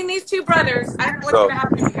 Between these two brothers, I don't know what's going to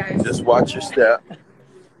happen to you guys. Just watch your step.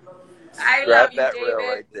 I Grab love you, that David. rail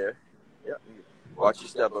right there. Yep. Watch your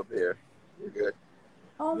step up here. You're good.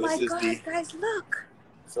 Oh my God, guys, look!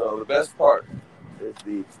 So the best part is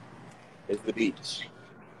the beach.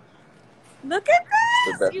 Look at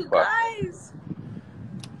this, you part. guys!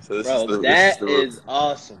 So this is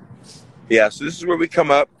awesome. Yeah, so this is where we come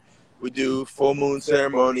up. We do full moon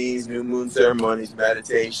ceremonies, new moon ceremonies,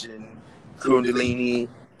 meditation, kundalini,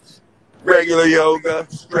 regular yoga,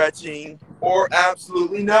 stretching, or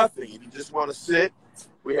absolutely nothing. If you just want to sit,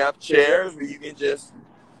 we have chairs where you can just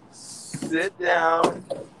sit down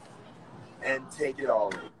and take it all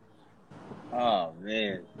in. Oh,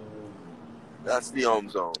 man. That's the Ohm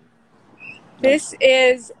Zone. This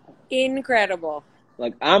is incredible.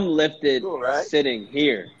 Like, I'm lifted Cool, right? sitting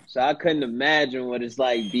here, so I couldn't imagine what it's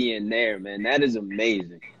like being there, man. That is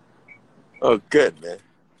amazing. Oh, good, man.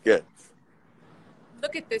 Good.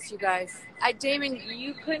 Look at this, you guys. Damon,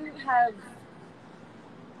 you couldn't have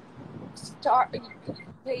I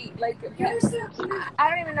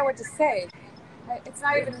don't even know what to say. It's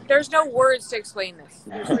not even, there's no words to explain this.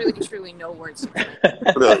 There's really, truly no words to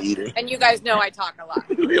explain. Little Eden. And you guys know I talk a lot.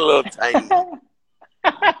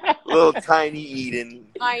 little tiny Eden.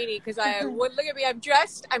 Tiny, because look at me, I'm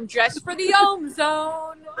dressed for the Ohm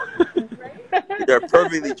Zone. Right? They're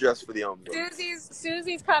perfectly dressed for the Ohm Zone.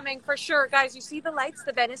 Susie's coming for sure. Guys, you see the lights,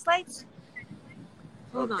 the Venice lights?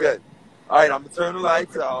 Hold on. Good. All right, I'm going to turn the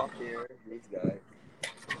lights off here. These guys.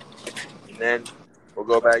 And then we'll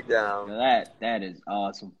go back down. That is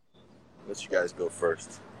awesome. Let you guys go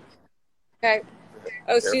first. Okay.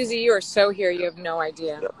 Oh, Susie, you are so here. You have no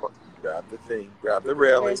idea. Grab the thing. Grab the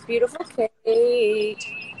railing. There's beautiful Kate.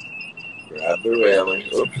 Grab the railing.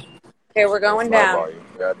 Oops. Okay, we're going down. Volume.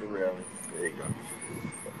 Grab the railing. There you go.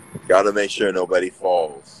 Got to make sure nobody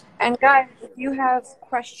falls. And guys, if you have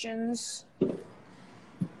questions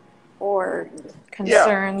or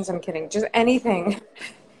concerns, I'm kidding, just anything,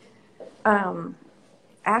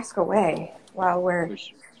 ask away while we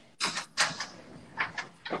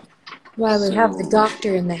have the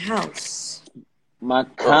doctor in the house. My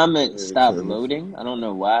comments stopped loading. I don't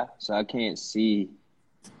know why, so I can't see.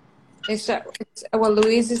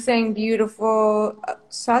 Louise is saying beautiful.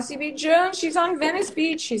 Saucy B. Jones, she's on Venice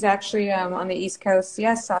Beach. She's actually on the East Coast.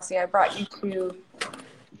 Yes, Saucy, I brought you to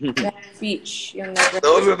Venice Beach.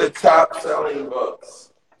 Those are the top selling books.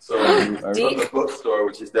 So from the bookstore,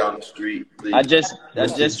 which is down the street. I just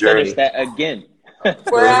finished that again.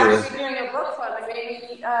 We're actually doing a book club, and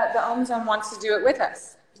maybe the Ohm Zone wants to do it with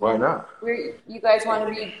us. Why not? You guys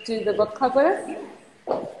want to do the book club with us?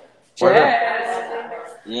 Why not?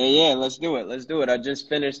 Yeah, let's do it. I just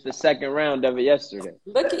finished the second round of it yesterday.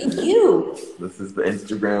 Look at you. This is the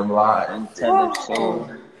Instagram Live. Untethered Soul.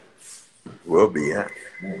 Will be, yeah.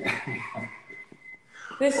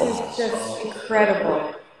 This is just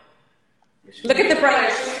incredible. Look at the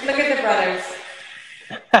brothers.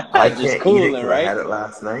 I Just can't eat it cooling, because I right? had it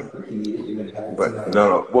last night. But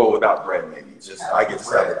no. Well, without bread, maybe. I can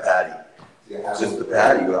just have the patty. Just the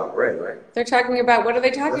patty without bread, right? They're talking about, what are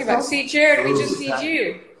they talking about? See, Jared, we just see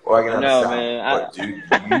you. Or I can have No, a salad. man.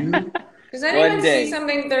 But you? Does anyone One see day.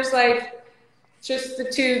 something? There's like just the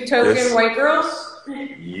two token white girls.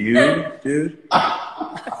 You, dude?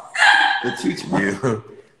 The two you.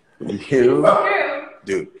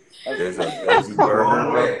 Dude. There's a veggie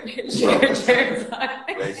burger.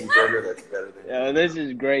 Veggie burger that's better than Yo, this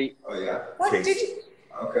is great. Oh, yeah? What Kate. did you?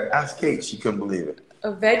 Okay. Ask Kate. She couldn't believe it.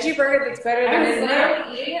 A veggie burger that's better than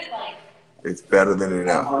In-N-Out. It's better than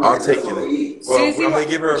In-N-Out. I'll take it. Well, Susie, I'm going to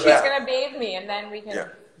give her a she's bath. going to bathe me, and then we can... Yeah.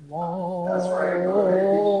 That's right.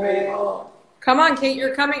 Come on, Kate,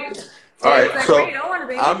 you're coming. All right, like, so wait, I want to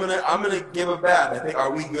bathe. I'm gonna give a bath. I think,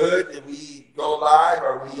 are we good? Did we go live?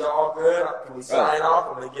 Are we all good? Can we sign off?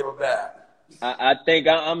 I'm gonna give a bath. I think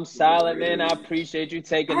I'm solid, man. I appreciate you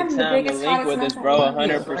taking the time to link with us, bro.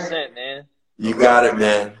 100%, man. You got it,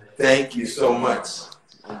 man. Thank you so much.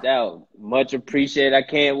 No doubt. Much appreciated. I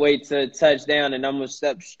can't wait to touch down, and I'm going to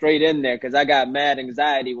step straight in there because I got mad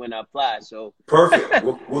anxiety when I fly. So perfect.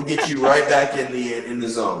 We'll get you right back in the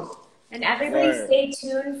zone. And everybody stay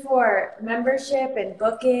tuned for membership and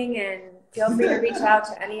booking, and feel free to reach out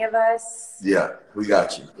to any of us. Yeah, we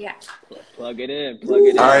got you. Yeah. Plug it in. Plug it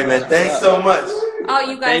in. All right, man. Thanks so much. Oh,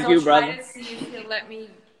 you guys, I'll try brother. To see if he'll let me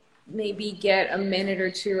maybe get a minute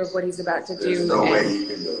or two of what he's about to do. There's no way you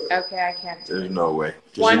can do it. Okay, I can't do it. There's no way.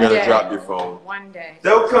 One you're going day. to drop your phone. One day.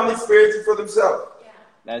 They'll come experience it for themselves.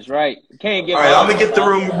 That's right. Can't get. All right, I'm going to get the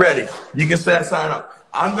room ready. You can sign up.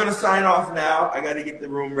 I'm going to sign off now. I got to get the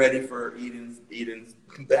room ready for Eden's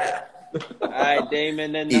bath. All right,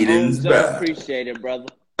 Damon and the Eden's Home Zone. bath. Appreciate it, brother.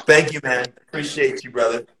 Thank you, man. Appreciate you,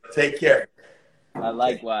 brother. Take care.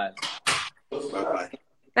 Likewise. Bye-bye.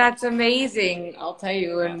 That's amazing. I'll tell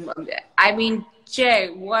you. And I mean, Jay,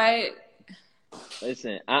 what?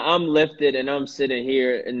 Listen, I'm lifted, and I'm sitting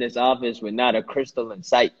here in this office with not a crystal in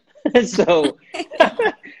sight. So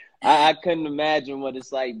I couldn't imagine what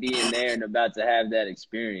it's like being there and about to have that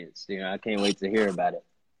experience. I can't wait to hear about it.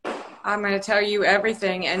 I'm going to tell you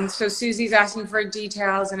everything. And so Susie's asking for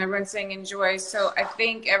details, and everyone's saying enjoy. So I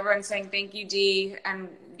think everyone's saying thank you, Dee. And,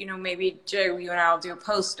 maybe Jay, you and I will do a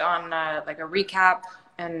post on like a recap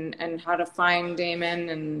and how to find Damon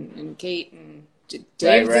and Kate and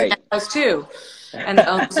Dave's in the house too. And the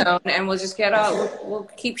Ohm Zone. And we'll just we'll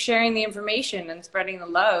keep sharing the information and spreading the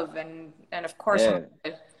love. And of course,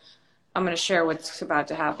 I'm going to share what's about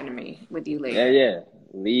to happen to me with you later. Yeah.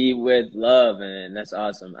 Lead with love, and that's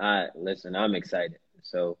awesome. I'm excited.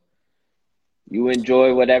 So you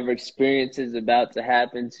enjoy whatever experience is about to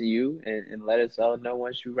happen to you, and let us all know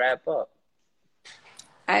once you wrap up.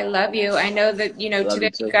 I love you. I know that,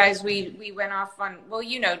 today, you guys, we went off on,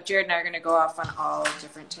 Jared and I are going to go off on all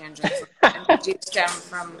different tangents and do stem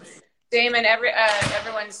from Damon.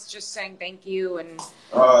 Everyone's just saying thank you. And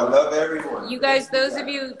I love everyone. You guys, those of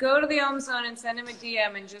you, go to the Ohm Zone and send him a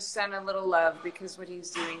DM and just send a little love, because what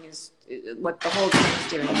he's doing is what the whole team is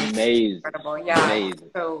doing. Amazing. Incredible. Yeah.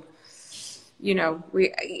 Amazing. So,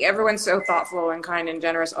 everyone's so thoughtful and kind and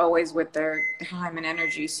generous always with their time and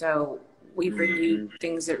energy. So we bring you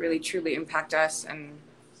things that really truly impact us, and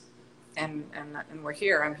we're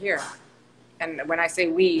here. I'm here. And when I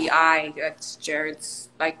say that's Jared's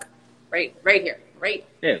like right here, right?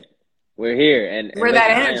 Yeah, we're here, and we're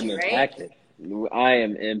that energy, impacted. I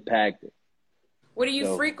am impacted. What are you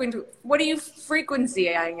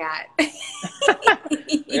frequencying at?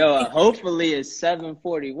 Yo, hopefully it's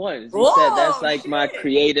 741. He said that's like my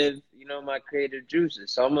creative, my creative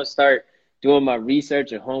juices. So I'm gonna start doing my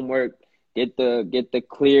research and homework. Get the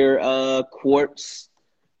clear quartz,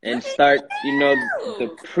 and start the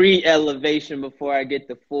pre-elevation before I get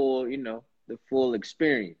the full the full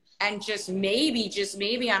experience. And just maybe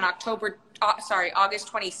on August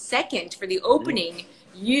 22nd for the opening,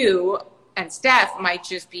 you and Steph might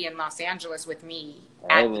just be in Los Angeles with me.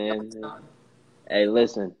 Hey,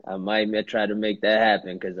 listen, I might try to make that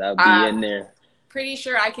happen because I'll be in there. Pretty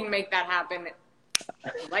sure I can make that happen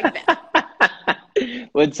like that.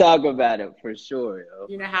 We'll talk about it for sure, yo.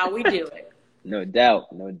 You know how we do it. No doubt.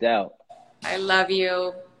 I love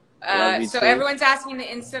you. Love you so too. Everyone's asking the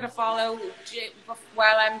Insta to follow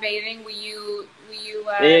while I'm bathing. Will you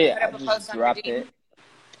put up a post on drop it.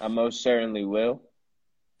 I most certainly will.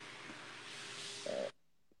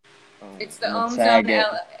 It's the Ohm Zone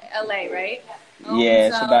LA, right? Yeah,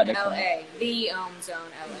 it's about to LA. The Ohm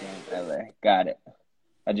Zone LA. LA. Got it.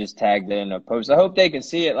 I just tagged it in a post. I hope they can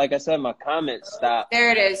see it. Like I said, my comments stopped.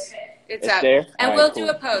 There it is. It's up. there? And right, we'll cool.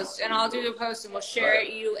 do a post, and I'll do a post, and we'll share it.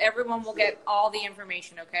 Everyone will get all the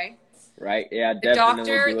information, okay? Right? Yeah, The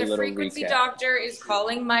definitely will do a the little frequency recap. doctor is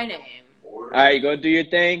calling my name. All right, go do your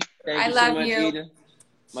thing. Thank I you love so much, you. Eden.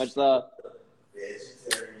 Much love.